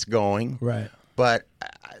that's going. Right. But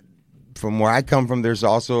from where I come from, there's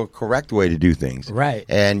also a correct way to do things. Right.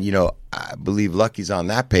 And, I believe Lucky's on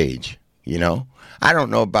that page, I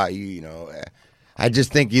don't know about you, I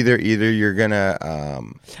just think either you're going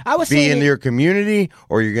to be in your community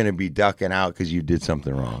or you're going to be ducking out because you did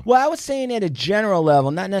something wrong. Well, I was saying at a general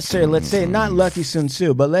level, not necessarily, let's say, not Lucky Sun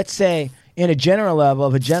Tzu, but let's say in a general level,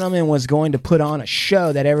 if a gentleman was going to put on a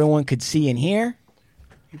show that everyone could see and hear.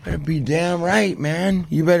 You better be damn right, man.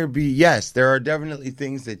 You better be, yes, there are definitely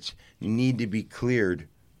things that you need to be cleared.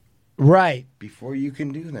 Right. Before you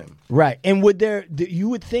can do them. Right. And you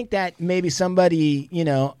would think that maybe somebody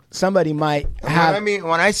might have.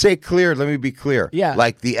 When I say cleared, let me be clear. Yeah.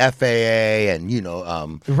 Like the FAA and,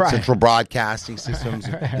 central broadcasting systems,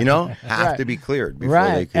 have to be cleared before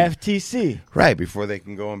they can. FTC. Right. Before they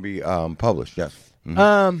can go and be published. Yes.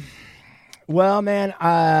 Mm-hmm. Well, man,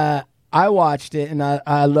 I watched it, and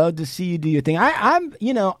I love to see you do your thing.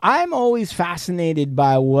 I'm always fascinated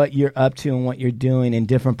by what you're up to and what you're doing in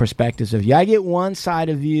different perspectives of you. I get one side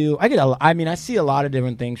of you. I see a lot of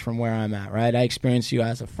different things from where I'm at, right? I experience you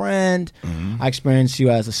as a friend. Mm-hmm. I experience you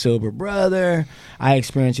as a sober brother. I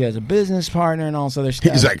experience you as a business partner and all this other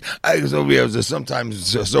stuff. He's like, I was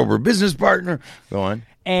sometimes a sober business partner. Go on.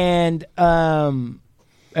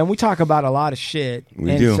 And we talk about a lot of shit.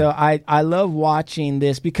 We do. So I love watching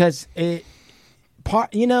this because I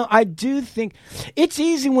do think it's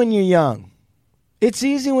easy when you're young. It's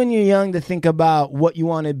easy when you're young to think about what you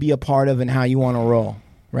want to be a part of and how you want to roll,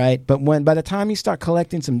 right? But by the time you start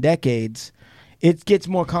collecting some decades, it gets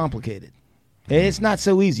more complicated. It's not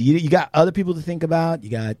so easy. You got other people to think about. You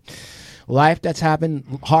got life that's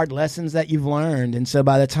happened, hard lessons that you've learned. And so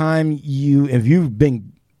by the time if you've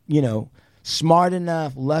been, smart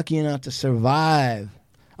enough, lucky enough to survive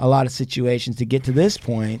a lot of situations to get to this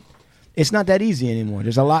point, it's not that easy anymore.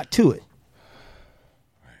 There's a lot to it.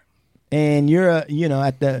 And you're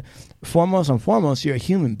at the foremost, you're a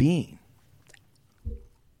human being.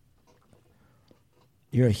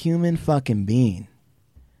 You're a human fucking being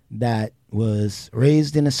that was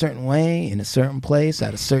raised in a certain way, in a certain place,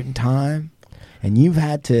 at a certain time. And you've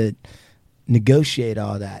had to negotiate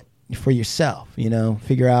all that for yourself,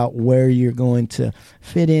 figure out where you're going to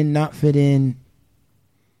fit in, not fit in.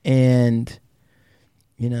 And,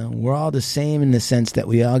 we're all the same in the sense that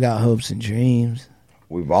we all got hopes and dreams.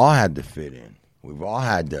 We've all had to fit in. We've all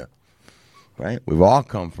had to, right? We've all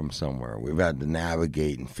come from somewhere. We've had to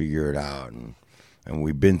navigate and figure it out. And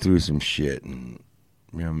we've been through some shit. And,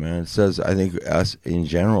 man, it says, I think us in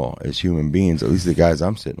general as human beings, at least the guys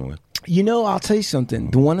I'm sitting with, I'll tell you something.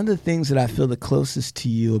 One of the things that I feel the closest to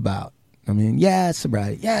you about,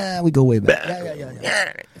 sobriety. Yeah, we go way back.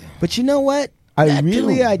 Yeah. But you know what? I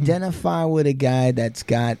really identify with a guy that's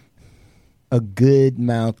got a good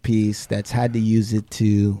mouthpiece, that's had to use it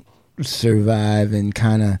to survive and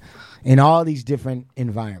kind of in all these different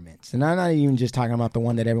environments. And I'm not even just talking about the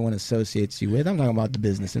one that everyone associates you with. I'm talking about the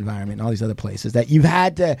business environment and all these other places that you've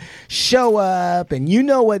had to show up and you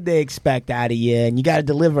know what they expect out of you and you got to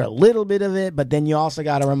deliver a little bit of it, but then you also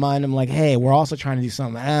got to remind them like, hey, we're also trying to do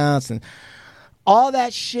something else. And all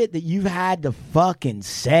that shit that you've had to fucking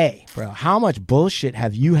say, bro. How much bullshit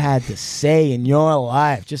have you had to say in your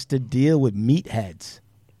life just to deal with meatheads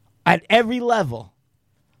at every level?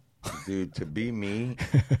 Dude, to be me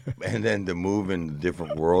and then to move in the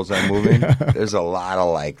different worlds I move in, there's a lot of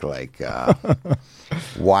like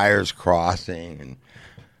wires crossing, and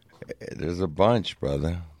there's a bunch,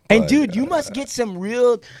 brother. And dude, you must get some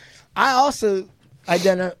real. I also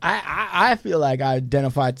I feel like I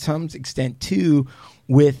identified to some extent too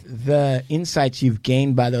with the insights you've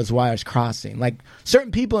gained by those wires crossing. Like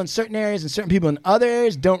certain people in certain areas and certain people in other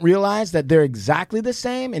areas don't realize that they're exactly the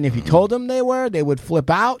same. And if you told them they were, they would flip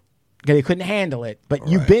out because they couldn't handle it. But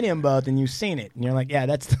you've been in both and you've seen it, and you're like, yeah,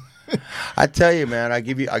 that's. I tell you, man. I'll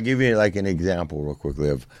give you like an example real quickly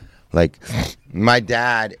of like my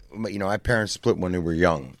dad. You know, my parents split when they were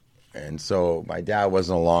young. And so my dad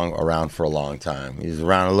wasn't around for a long time. He was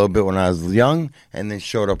around a little bit when I was young, and then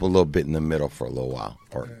showed up a little bit in the middle for a little while,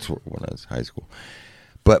 or when I was in high school.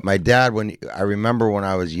 But my dad, I remember when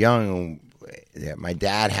I was young, my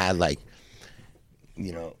dad had like,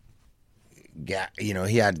 he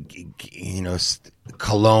had,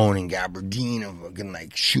 cologne and gabardine and fucking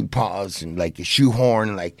like shoe paws and like a shoehorn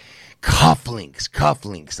and like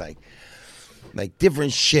cufflinks, like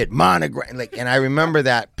different shit, monogram, like, and I remember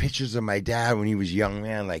that pictures of my dad when he was young,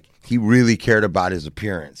 man, like he really cared about his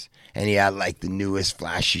appearance, and he had like the newest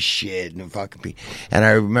flashy shit and fucking. And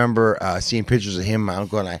I remember seeing pictures of him, my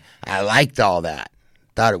uncle, and I liked all that,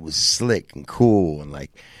 thought it was slick and cool and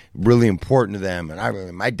like really important to them. And I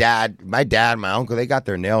remember my dad, my uncle, they got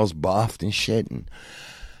their nails buffed and shit,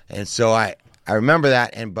 and so I remember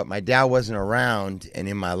that, but my dad wasn't around and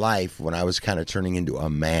in my life when I was kind of turning into a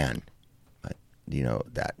man.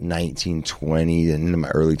 That 19, 20, and into my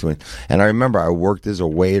early 20s. And I remember I worked as a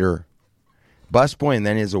waiter, busboy, and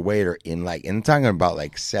then as a waiter and I'm talking about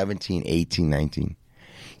like 17, 18, 19,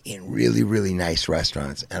 in really, really nice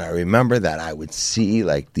restaurants. And I remember that I would see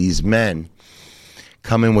like these men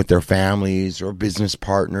come in with their families or business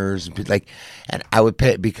partners, and I would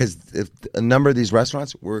pay, because a number of these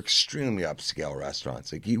restaurants were extremely upscale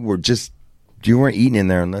restaurants. Like you weren't eating in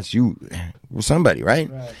there unless you were somebody,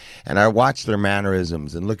 right? And I watched their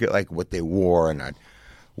mannerisms and look at like what they wore, and I'd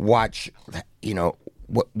watch,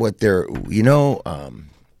 what they're,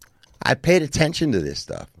 I paid attention to this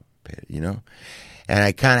stuff, and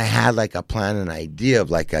I kind of had like a plan, an idea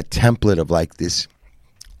of like a template of like this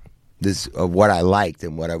of what I liked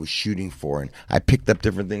and what I was shooting for, and I picked up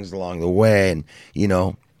different things along the way, and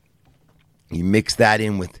you mix that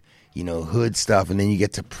in with hood stuff, and then you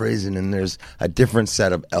get to prison, and there's a different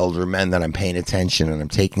set of elder men that I'm paying attention, and I'm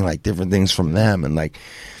taking like different things from them and like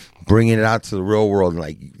bringing it out to the real world, and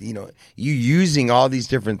like you using all these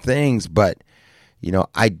different things, but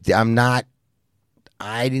I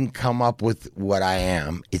didn't come up with what I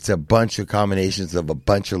am. It's a bunch of combinations of a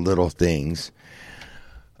bunch of little things,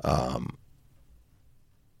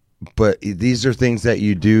 but these are things that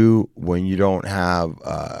you do when you don't have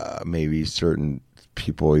maybe certain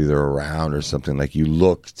people either around or something. Like you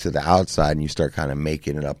look to the outside and you start kind of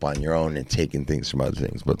making it up on your own and taking things from other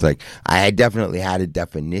things. But it's like I definitely had a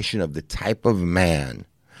definition of the type of man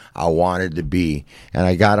I wanted to be, and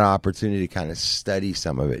I got an opportunity to kind of study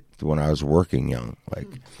some of it when I was working young, like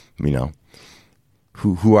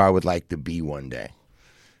who I would like to be one day.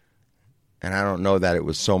 And I don't know that it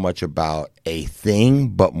was so much about a thing,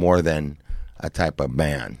 but more than a type of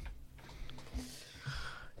man.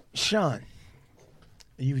 Sean,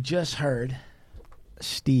 you've just heard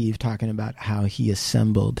Steve talking about how he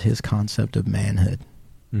assembled his concept of manhood.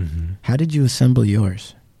 Mm-hmm. How did you assemble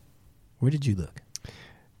yours? Where did you look?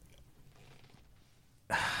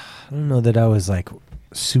 I don't know that I was like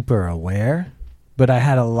super aware, but I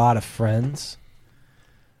had a lot of friends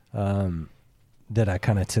that I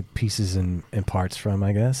kind of took pieces and parts from,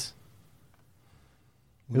 I guess.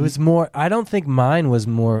 It was more, I don't think mine was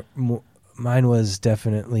mine was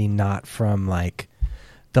definitely not from like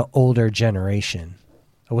the older generation.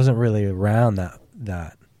 I wasn't really around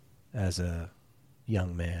that as a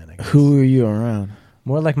young man, I guess. Who were you around?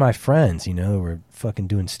 More like my friends, who were fucking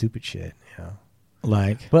doing stupid shit,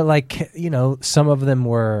 But like, some of them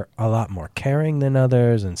were a lot more caring than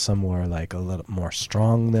others, and some were like a little more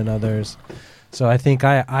strong than others. So I think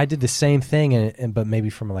I did the same thing, but maybe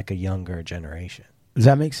from like a younger generation. Does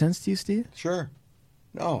that make sense to you, Steve? Sure.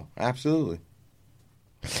 No, absolutely.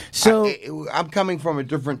 So I'm coming from a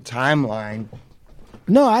different timeline.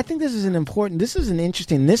 No, I think this is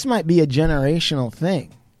this might be a generational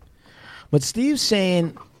thing. But Steve's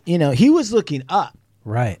saying, he was looking up.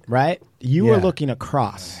 Right. Right? You were looking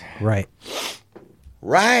across. Right.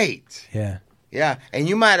 Right. Yeah. Yeah. And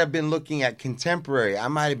you might have been looking at contemporary. I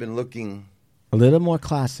might have been looking a little more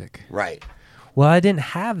classic. Right. Well, I didn't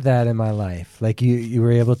have that in my life. Like you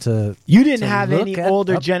were able to. You didn't have any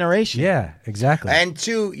older generation. Yeah, exactly. And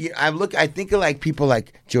two, I think of like people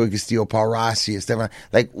like Joey Castillo, Paul Rossi, and stuff.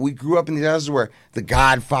 Like we grew up in these houses where The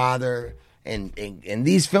Godfather and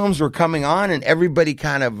these films were coming on, and everybody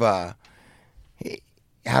kind of, I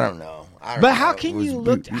don't know. I don't But know. how It can was you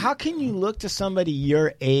look? How can you look to somebody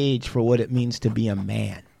your age for what it means to be a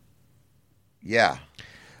man? Yeah.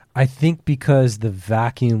 I think because the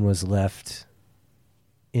vacuum was left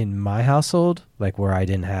in my household, like where I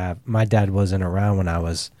didn't have, my dad wasn't around when I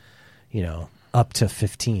was, up to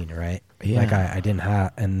 15, right? Yeah. Like I didn't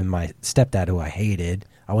have, and then my stepdad, who I hated,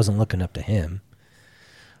 I wasn't looking up to him.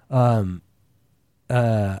 And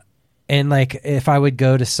like if I would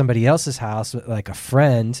go to somebody else's house, like a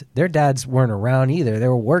friend, their dads weren't around either. They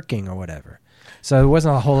were working or whatever. So there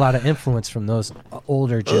wasn't a whole lot of influence from those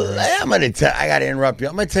older generations. I'm going to I got to interrupt you.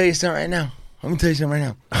 I'm going to tell you something right now.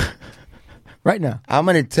 Right now. I'm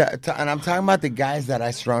going to and I'm talking about the guys that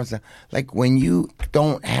I surround myself. Like when you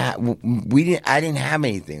don't have, I didn't have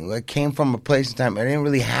anything. I came from a place in time, I didn't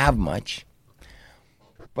really have much.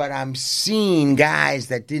 But I'm seeing guys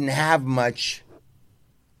that didn't have much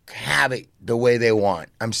have it the way they want.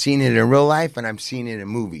 I'm seeing it in real life and I'm seeing it in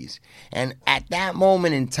movies. And at that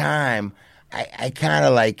moment in time, I kind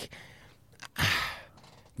of like,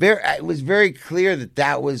 it was very clear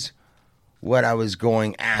that was what I was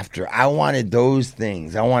going after. I wanted those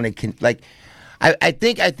things. I wanted, I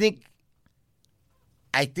think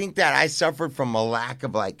that I suffered from a lack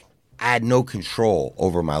of I had no control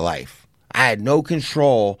over my life. I had no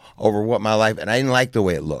control over what my life, and I didn't like the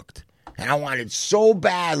way it looked. And I wanted so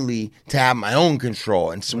badly to have my own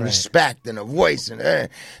control and some respect and a voice and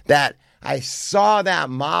that I saw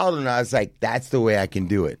that model and I was like, that's the way I can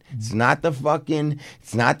do it. It's not the fucking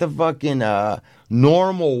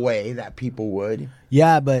normal way that people would.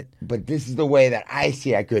 Yeah, but this is the way that I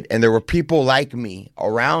see I could. And there were people like me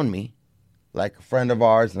around me, like a friend of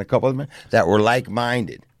ours and a couple of them that were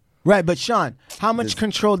like-minded. Right, but Sean, how much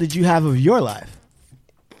control did you have of your life?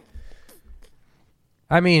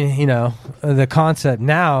 I mean, the concept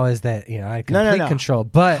now is that, I had complete control.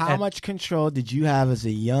 But how much control did you have as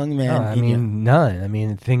a young man? None. I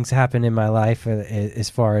mean, things happen in my life as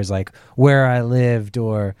far as like where I lived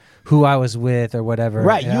or who I was with or whatever.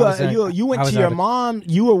 Right. You went to your mom.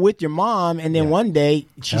 You were with your mom, and then one day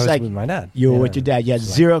she's like, with my dad. You were with your dad. You had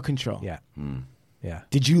zero control. Yeah. Yeah.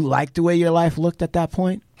 Did you like the way your life looked at that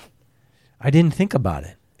point? I didn't think about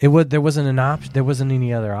it. There wasn't an option. There wasn't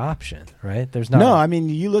any other option, right? There's not. No, I mean,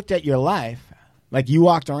 you looked at your life. Like you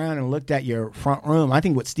walked around and looked at your front room. I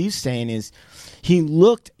think what Steve's saying is he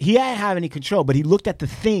didn't have any control, but he looked at the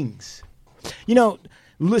things.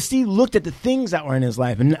 Steve looked at the things that were in his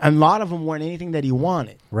life, and a lot of them weren't anything that he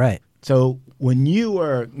wanted. Right. So when you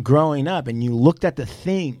were growing up and you looked at the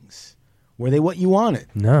things, were they what you wanted?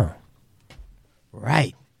 No.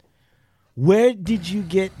 Right. Where did you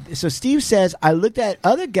get... So Steve says, I looked at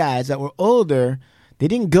other guys that were older. They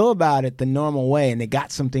didn't go about it the normal way, and they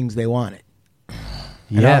got some things they wanted.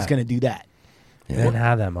 And I was going to do that. I didn't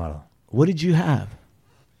have that model. What did you have?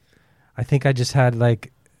 I think I just had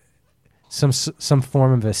like some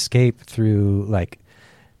form of escape through like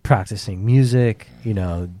practicing music,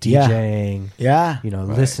 DJing,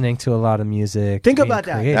 listening to a lot of music. Think about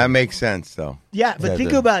that. That makes sense, though. Yeah, but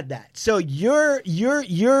think about that. So your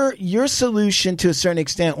solution to a certain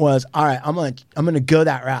extent was, all right, I'm gonna go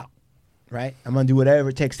that route, right? I'm gonna do whatever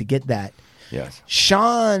it takes to get that. Yes.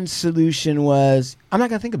 Sean's solution was, I'm not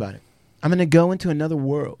gonna think about it. I'm gonna go into another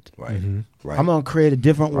world. Right. Mm-hmm. Right. I'm gonna create a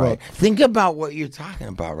different world. Think about what you're talking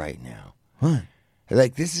about right now. What?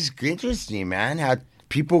 Like, this is interesting, man. How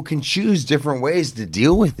people can choose different ways to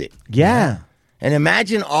deal with it. Yeah. And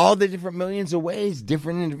imagine all the different millions of ways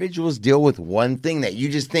different individuals deal with one thing that you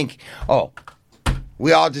just think, oh,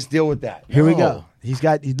 we all just deal with that. Here we go.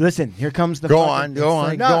 Listen, here comes the... Go on.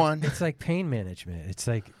 It's like pain management. It's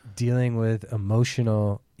like dealing with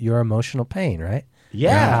your emotional pain, right?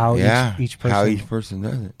 Yeah. Each person how each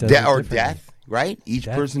person does it. Or death, right? Each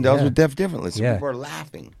person deals with death differently. Some people are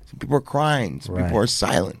laughing. Some people are crying. Some people are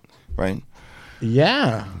silent, right?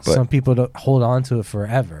 Yeah. But some people don't hold on to it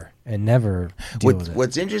forever and never deal with it.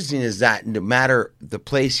 What's interesting is that no matter the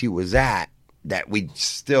place he was at, that we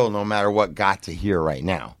still, no matter what, got to hear right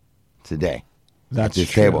now, today. That's at this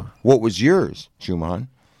true. table. What was yours, Shuman?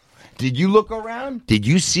 Did you look around? Did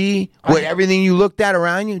you see everything you looked at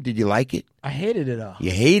around you? Did you like it? I hated it all. You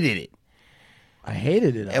hated it. I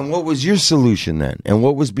hated it all. And what was your solution then? And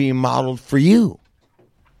what was being modeled for you?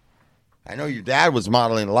 I know your dad was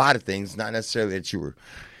modeling a lot of things, not necessarily that you were...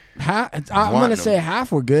 I'm going to say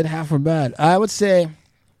half were good, half were bad. I would say...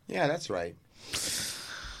 Yeah, that's right.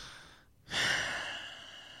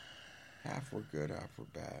 Half were good, half were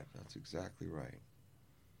bad. That's exactly right.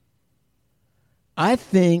 I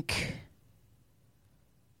think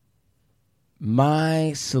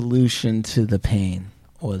my solution to the pain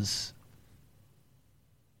was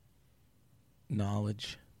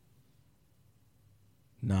knowledge.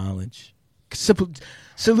 Knowledge.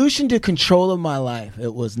 Solution to control of my life.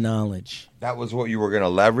 It was knowledge. That was what you were going to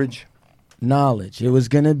leverage? Knowledge. It was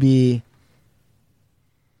going to be...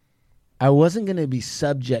 I wasn't going to be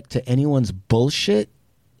subject to anyone's bullshit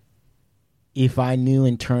if I knew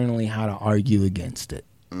internally how to argue against it.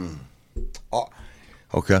 Oh,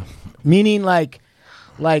 okay. Meaning like,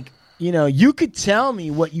 you could tell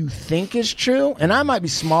me what you think is true, and I might be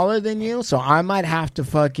smaller than you, so I might have to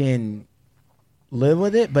fucking live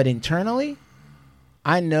with it, but internally,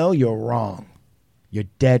 I know you're wrong. You're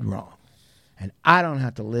dead wrong. And I don't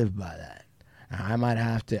have to live by that. I might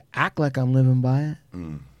have to act like I'm living by it,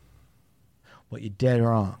 but you're dead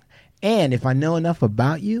wrong. And if I know enough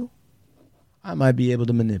about you, I might be able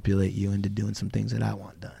to manipulate you into doing some things that I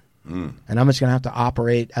want done. And I'm just going to have to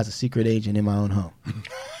operate as a secret agent in my own home.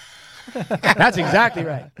 That's exactly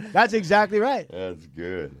right. That's exactly right. That's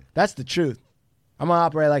good. That's the truth. I'm going to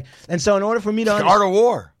operate like... And so in order for me to... It's the art of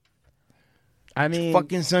war. I mean... It's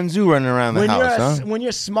fucking Sun Tzu running around the house, huh? When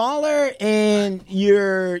you're smaller and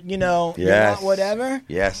you're, you're not whatever,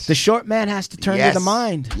 yes, the short man has to turn to the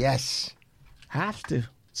mind. Yes. Have to.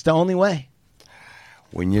 It's the only way.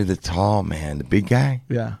 When you're the tall man, the big guy,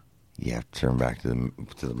 yeah, you have to turn back to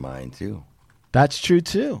the mind too. That's true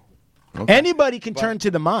too. Okay. Anybody can turn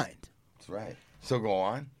to the mind. That's right. So go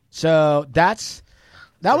on. So that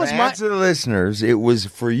was my answer to the listeners. It was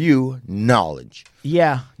for you knowledge.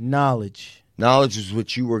 Yeah, knowledge. Knowledge is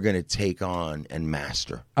what you were going to take on and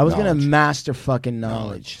master. I was going to master fucking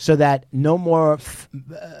knowledge so that no more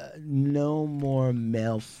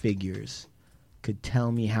male figures could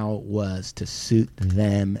tell me how it was to suit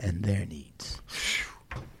them and their needs.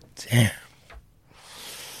 Damn.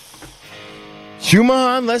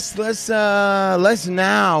 Shuman, let's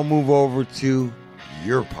now move over to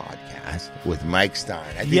your podcast with Mike Stein.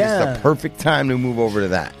 I think it's the perfect time to move over to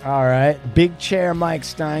that. All right. Big Chair Mike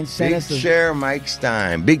Stein. Big Chair Mike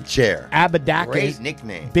Stein. Big Chair. Abadaka. Great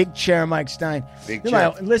nickname. Big Chair Mike Stein. Big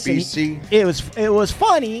Chair. Listen, BC. It was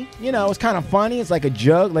funny. It was kind of funny. It's like a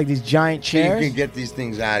joke, like these giant chairs. You can get these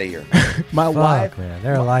things out of here. My wife, man,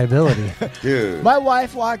 they're a liability. Dude. My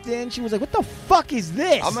wife walked in. She was like, "What the fuck is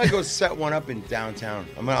this?" I'm going to go set one up in downtown.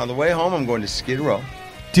 On the way home, I'm going to Skid Row.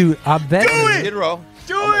 Dude, I bet. Skid Row.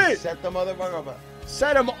 Do it! Set the motherfucker up.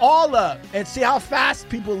 Set them all up and see how fast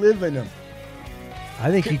people live in them. I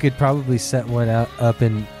think you could probably set one up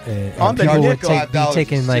in On the people would nickel. be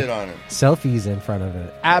taking like on it. selfies in front of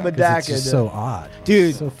it. Abadaka. It's just so odd. Dude.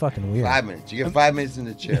 It's so fucking weird. 5 minutes. You get 5 minutes in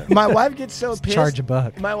the chair. My wife gets so pissed. Charge a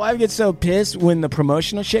buck. My wife gets so pissed when the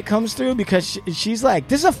promotional shit comes through because she's like,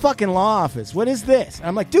 "This is a fucking law office. What is this?" And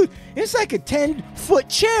I'm like, "Dude, it's like a 10-foot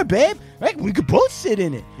chair, babe. Right? We could both sit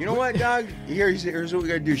in it." You know what, dog? Here's what we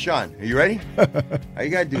got to do. Sean, are you ready? All you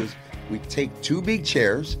got to do is we take 2 big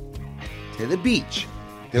chairs to the beach.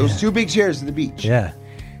 Those 2 big chairs to the beach. Yeah.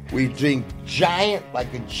 We drink giant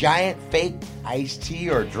fake iced tea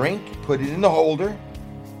or drink, put it in the holder.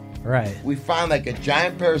 Right. We find like a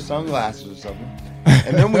giant pair of sunglasses or something.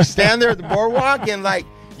 And then we stand there at the boardwalk and like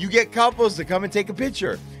you get couples to come and take a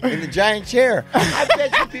picture in the giant chair. I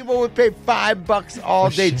bet you people would pay $5 all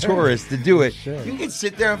day tourists to do it. You can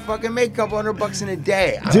sit there and fucking make a couple $100 in a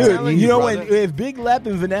day. Dude, you know if Big Lep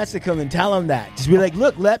and Vanessa come and tell them that, just be like,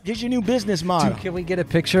 "Look, Lep, here's your new business model." Dude, can we get a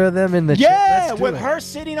picture of them in the Yeah, with her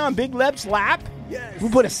sitting on Big Lep's lap. Yes. We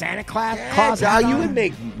put a Santa Claus hat you on. would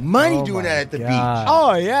make money doing that at the beach.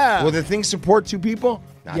 Oh, yeah. Will the thing support 2 people?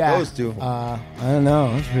 Not those 2. I don't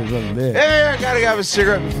know. That's pretty fucking big. Hey, I gotta have a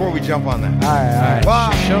cigarette before we jump on that. All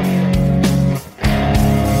right. Show me.